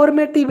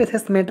फॉर्मेटिव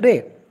असेसमेंट रे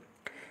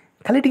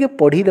खाली टिके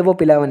पढ़ी देबो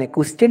पिला माने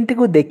क्वेश्चन टी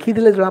को देखि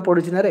देले जमा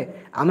पडुछि ना रे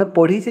आमे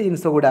पढ़ी से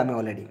जिंस गुडा आमे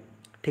ऑलरेडी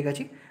ठीक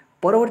अछि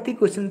परवर्ती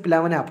क्वेश्चन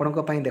पिला माने आपन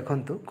को पई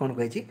देखंतु कोन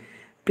कहि छी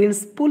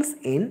principles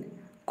in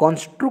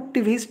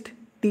constructivist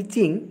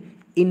teaching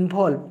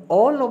involve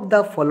all of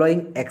the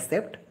following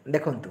except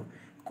देखंतु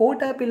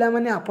कोटा पिला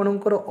माने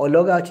आपनकर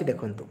अलगा अछि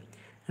देखंतु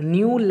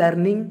new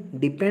learning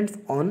depends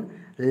on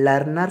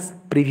learners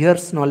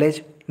previous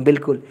knowledge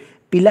बिल्कुल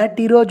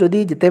पिलाटीरो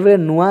जदि जेतेबेले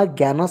नुआ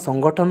ज्ञान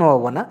संगठन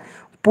होबो ना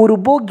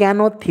पूर्व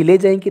ज्ञान थिले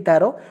जाई कि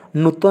तारो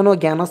नूतन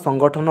ज्ञान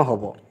संगठन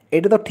होबो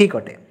एटा तो ठीक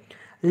अटे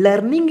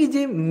learning is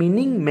a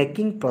meaning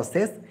making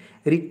process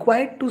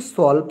required to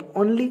solve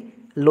only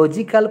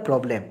logical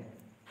problem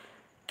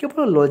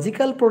केवल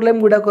लॉजिकल प्रॉब्लम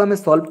गुडा को हमें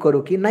सॉल्व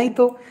करू कि नहीं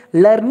तो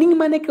लर्निंग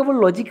माने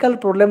केवल लॉजिकल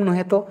प्रॉब्लम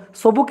नुहे तो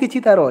सबु किछि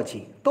तारो अछि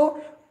तो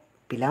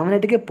पिला माने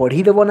टिके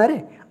पढ़ी देबो ना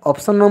रे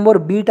ऑप्शन नंबर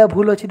बी टा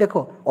भूल अछि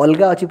देखो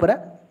अलगा अछि परा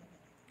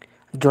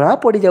जणा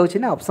पड़ी जाउछि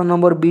ना ऑप्शन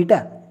नंबर बी टा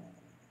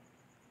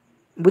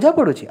बुझा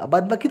पड़ुछि आ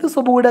बाद बाकी तो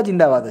सब गुडा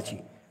जिंदाबाद अछि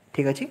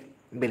ठीक अछि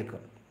बिल्कुल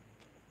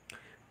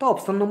तो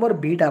ऑप्शन नंबर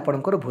बी टा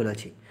आपनकर भूल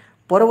अछि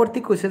परवर्ती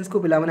क्वेश्चंस को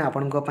पिला माने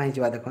आपन को पई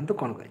जवा देखंतु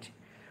कोन कहछि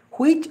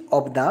which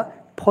of the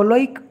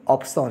following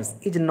options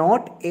is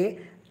not a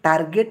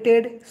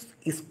targeted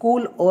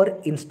school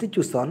और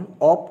इंस्टीट्यूशन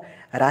ऑफ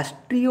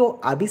राष्ट्रीय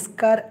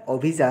आविष्कार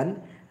अभियान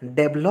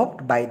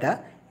developed by the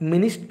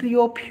ministry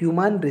of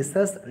human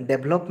resource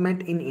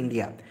development in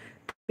India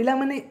पिला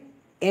माने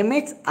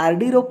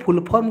MHRD रो फुल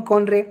फॉर्म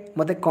कौन रे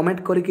मते कमेंट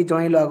करी कि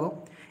जणैलो आगो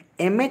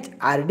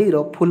MHRD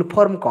रो फुल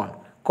फॉर्म कौन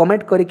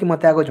कमेंट करी कि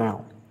मते आगो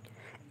जणाओ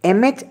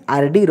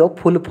MHRD रो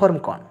फुल फॉर्म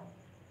कौन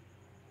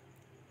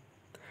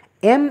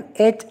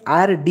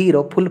MHRD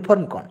रो फुल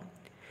फॉर्म कौन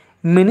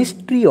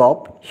ministry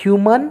of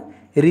human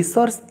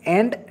resource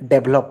and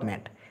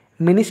development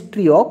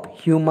ministry of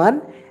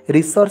human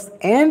resource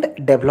and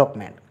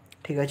development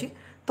ठीक अछि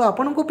तो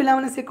आपन को पिला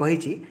माने से कहि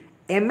छी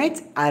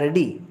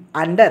MHRD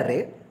अंडर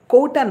रे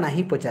कोटा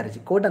नहीं पचार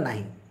कोटा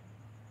नहीं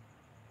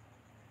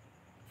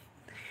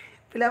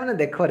पिला माने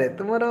देखो रे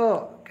तुमरो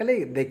खाली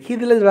देखि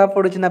दिले जवा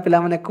पड़ुछि ना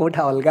पिला माने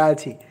कोटा अलगा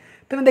अछि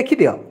तुम देखि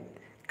दियो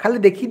खाली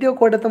देखि दियो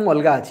कोटा तुम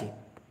अलगा अछि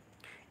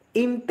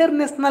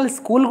इंटरनेशनल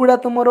स्कूल गुडा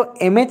तुमरो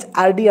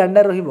MHRD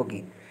अंडर रहिबो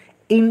कि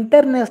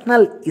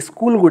इंटरनेशनल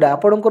स्कूल गुड़ा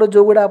आपणकर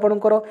जो गुड़ा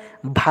आपणकर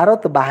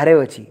भारत बाहर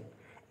अच्छी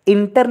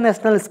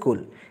इंटरनेशनल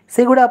स्कूल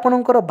से गुड़ा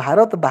आपणकर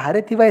भारत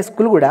बाहर थिबा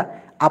स्कूल गुड़ा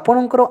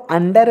आपणकर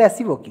अंडर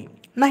आसीबो कि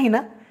नाही ना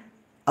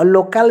और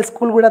लोकल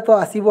स्कूल गुड़ा तो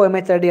आसीबो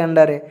एमएचआरडी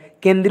अंडर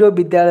केंद्रीय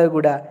विद्यालय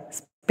गुड़ा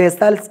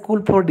स्पेशल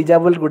स्कूल फॉर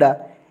डिजेबल गुड़ा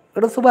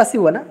एटा सब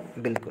आसीबो ना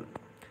बिल्कुल।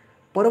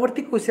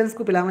 परवर्ती क्वेश्चंस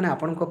को पिला माने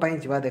आपन को पई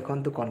जिवा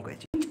देखंतु कोन कहै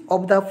छी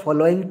of the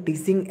following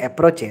teaching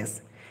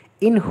approaches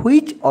in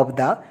which of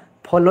the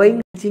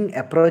following teaching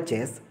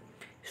approaches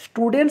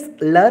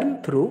students learn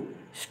through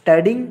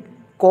studying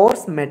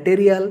course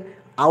material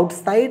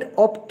outside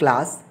of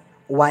class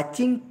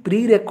watching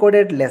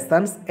pre-recorded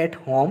lessons at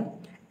home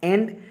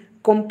and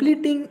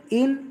completing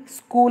in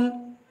school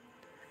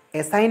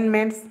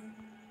assignments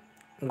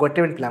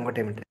गोटे minute पिला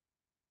गोटे minute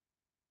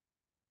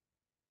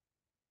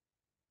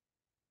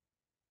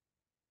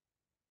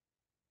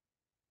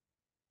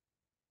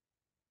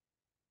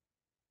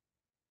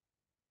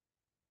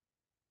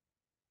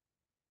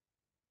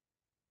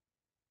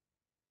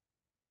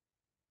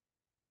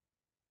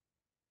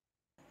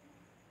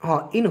हाँ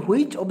इन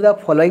which of the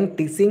following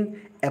teaching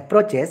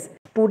approaches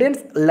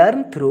students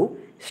learn through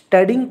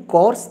studying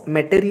course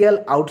material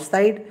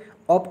outside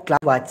of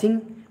class watching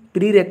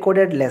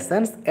pre-recorded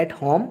lessons at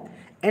home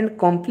and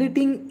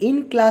completing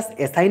in-class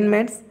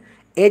assignments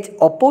as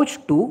opposed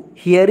to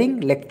hearing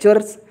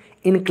lectures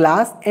in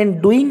class and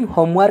doing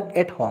homework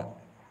at home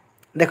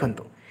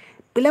देखंतु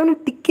पिलाମାନେ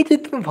टिके जदि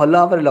तुम भल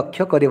भाव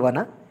लक्ष्य करब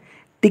ना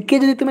टिके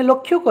जदि तुम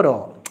लक्ष्य कर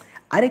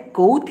अरे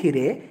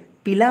कौथिरे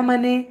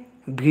पिलाମାନେ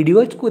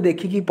भिडियोज को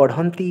देखिकी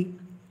पढ़ती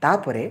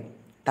तापरे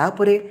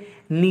तापरे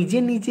निजे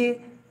निजे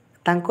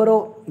तांकर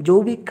जो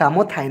भी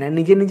काम थाए ना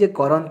निजे निजे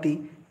करती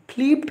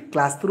फ्लिप्ड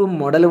क्लासरूम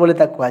मॉडल बोले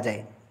कह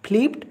जाए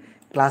फ्लिप्ड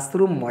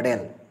क्लासरूम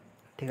मॉडल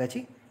ठीक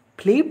अच्छे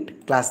फ्लिप्ड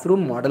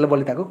क्लासरूम मॉडल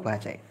बोले कह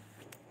जाए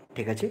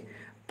ठीक अच्छे।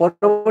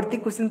 परवर्ती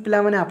क्वेश्चन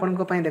पिला माने आपन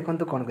को पई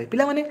देखंतु कोन कहि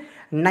पिला माने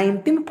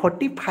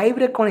 1945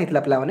 रे कोन हितला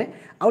पिला माने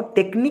आ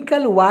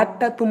टेक्निकल वार्ड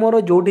ता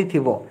तुमरो जोडी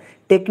थिवो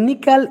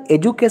टेक्निकल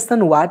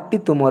एजुकेशन वार्ड टी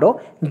तुमरो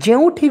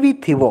जेउठी भी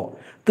थिवो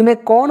तुमे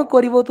कोन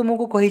करिवो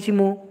तुमको कहि छि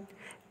मु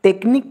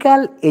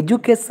टेक्निकल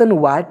एजुकेशन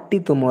वार्ड टी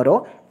तुमरो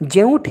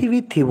जेउठी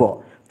भी थिवो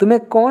तुमे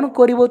कोन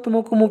करिवो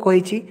तुमको मु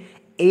कहि छि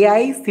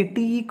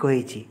एआईसीटीई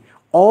कहि छि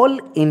all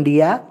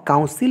India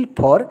council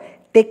for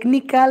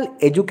technical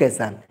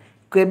education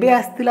केबे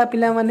आस्तिला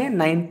पिला माने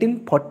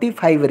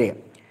 1945 रे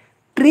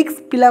ट्रिक्स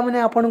पिला माने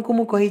आपन को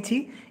मु कहि छि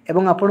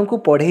एवं आपन को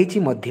पढै छि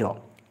मध्य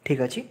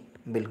ठीक अछि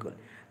बिल्कुल।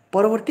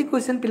 परवर्ती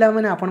क्वेश्चन पिला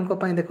माने आपन को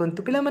पई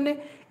देखंतु पिला माने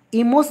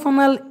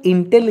emotional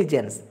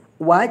intelligence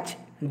was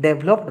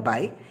developed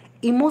by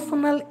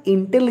emotional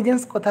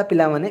intelligence कथा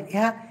पिला माने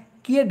यह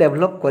किए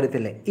डेवलप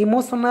करथिले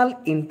इमोशनल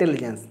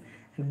इंटेलिजेंस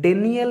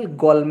डेनियल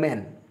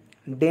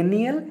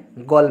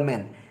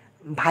गोलमैन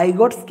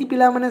भाइगोट्स की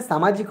पिला माने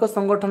सामाजिक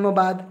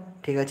संगठनवाद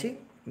ठीक अच्छे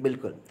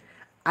बिल्कुल।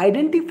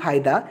 Identify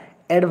the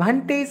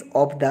advantage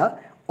of the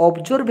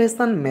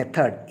observation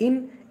method in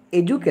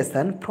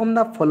education from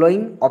the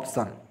following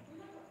option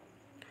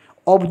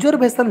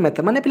observation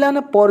method माने पिला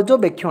माने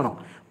पर्यवेक्षण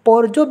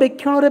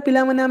पर्यवेक्षण रे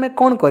पिला माने हमें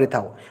कौन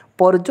करिथाउ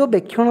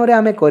पर्यवेक्षण रे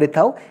हमें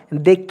करिथाउ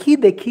देखी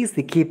देखी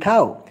सीखी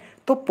थाउ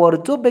तो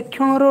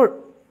पर्यवेक्षण रो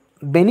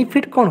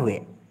बेनिफिट कौन हुए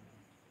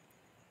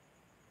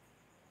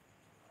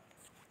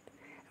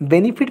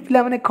बेनिफिट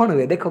पिला माने कौन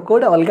हुए देखो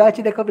कोड अलगा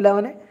अछि देखो पिला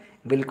माने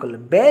बिल्कुल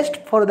best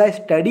for the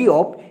study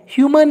of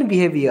human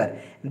behaviour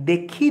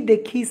देखी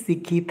देखी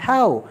सीखी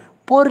थाओ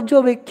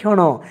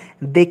पर्यवेक्षण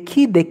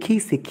देखी देखी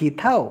सीखी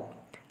थाओ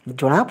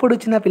जना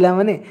पड़ुछि ना पिला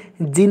माने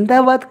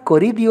जिंदाबाद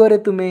करी दियो रे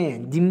तुमे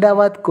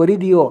जिंदाबाद करी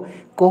दियो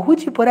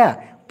कहूछि परा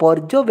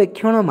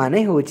पर्यवेक्षण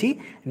माने होछि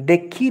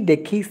देखी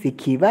देखी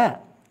सीखिबा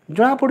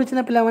जना पड़ुछि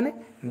ना पिला माने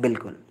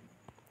बिल्कुल।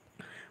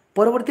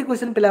 परवर्ती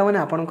क्वेश्चन पिला माने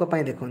आपन को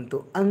पई देखंतु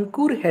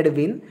अंकुर had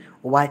been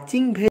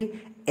watching very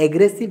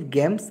aggressive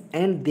games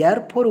and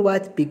therefore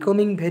was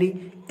becoming very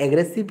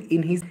aggressive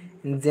in his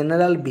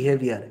general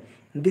behavior.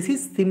 This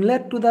is similar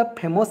to the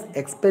famous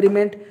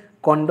experiment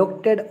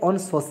conducted on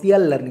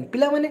social learning.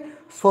 पिला माने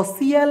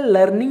social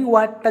learning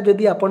word ता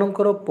जदि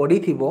आपनकर पढ़ी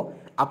थिबो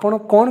आपण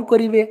कोन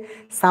करिवे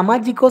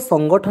सामाजिक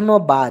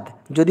संगठनवाद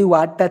जदि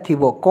word ता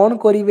थिबो कोन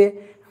करिवे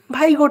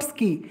भाई गोट्स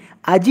की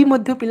आजी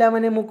मध्य पिला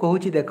माने मु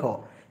कहूची देखो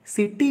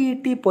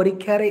सीटीईटी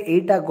परीक्षा रे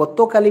एटा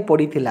गतकाली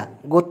पढ़ीथिला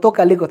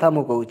गतकाली कथा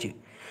मु कहूची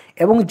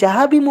एवं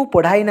जहाँ भी मु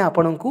पढ़ाई ना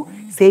आपण को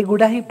से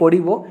गुड़ा ही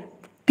पढ़ो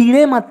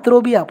टीरे मात्र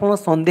भी आपण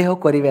संदेह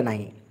करेंगे ना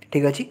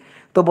ठीक अच्छे।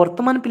 तो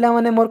वर्तमान पिला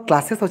माने मोर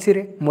क्लासेस अच्छी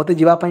रे मते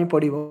जीवाई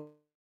पड़ो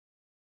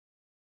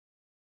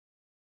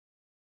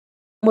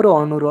मोर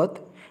अनुरोध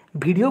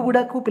वीडियो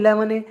गुड़ा को पिला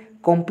माने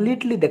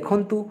कंप्लीटली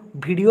देखंतु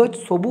वीडियो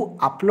सबू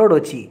अपलोड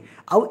अच्छी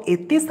आउ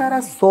एते सारा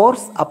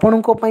सोर्स आपण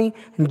को पई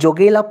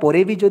जोगेला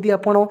परे भी जदि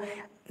आपण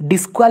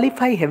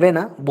डिस्क्वालीफाई हेबे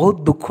ना बहुत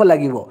दुख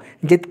लगिवो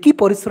जेतकी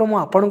परिश्रम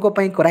आपण को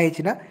पई कराई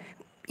छि ना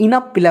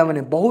इनफ पिला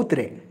माने बहुत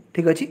रे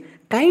ठीक अच्छे।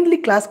 काइंडली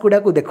क्लास गुड़ा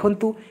को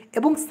देखंतु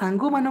एवं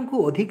सांगो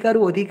मानकु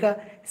अधिकारु अधिका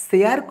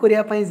शेयर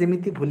करिया पई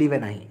जेमिति भूलिबे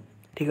नाही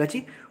ठीक अच्छे।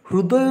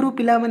 हृदयरु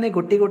पिला माने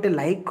गोटे गोटे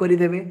लाइक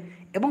करिदेबे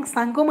ଏବଂ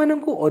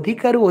ସାଙ୍ଗମାନଙ୍କୁ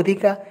ଅଧିକାରୁ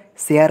ଅଧିକା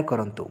ସେୟାର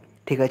କରନ୍ତୁ।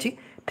 ଠିକ୍ ଅଛି,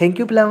 ଥ୍ୟାଙ୍କ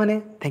ୟୁ ପିଲାମାନେ,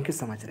 ଥ୍ୟାଙ୍କ ୟୁ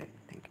ସୋ ମଚ୍ ରେ।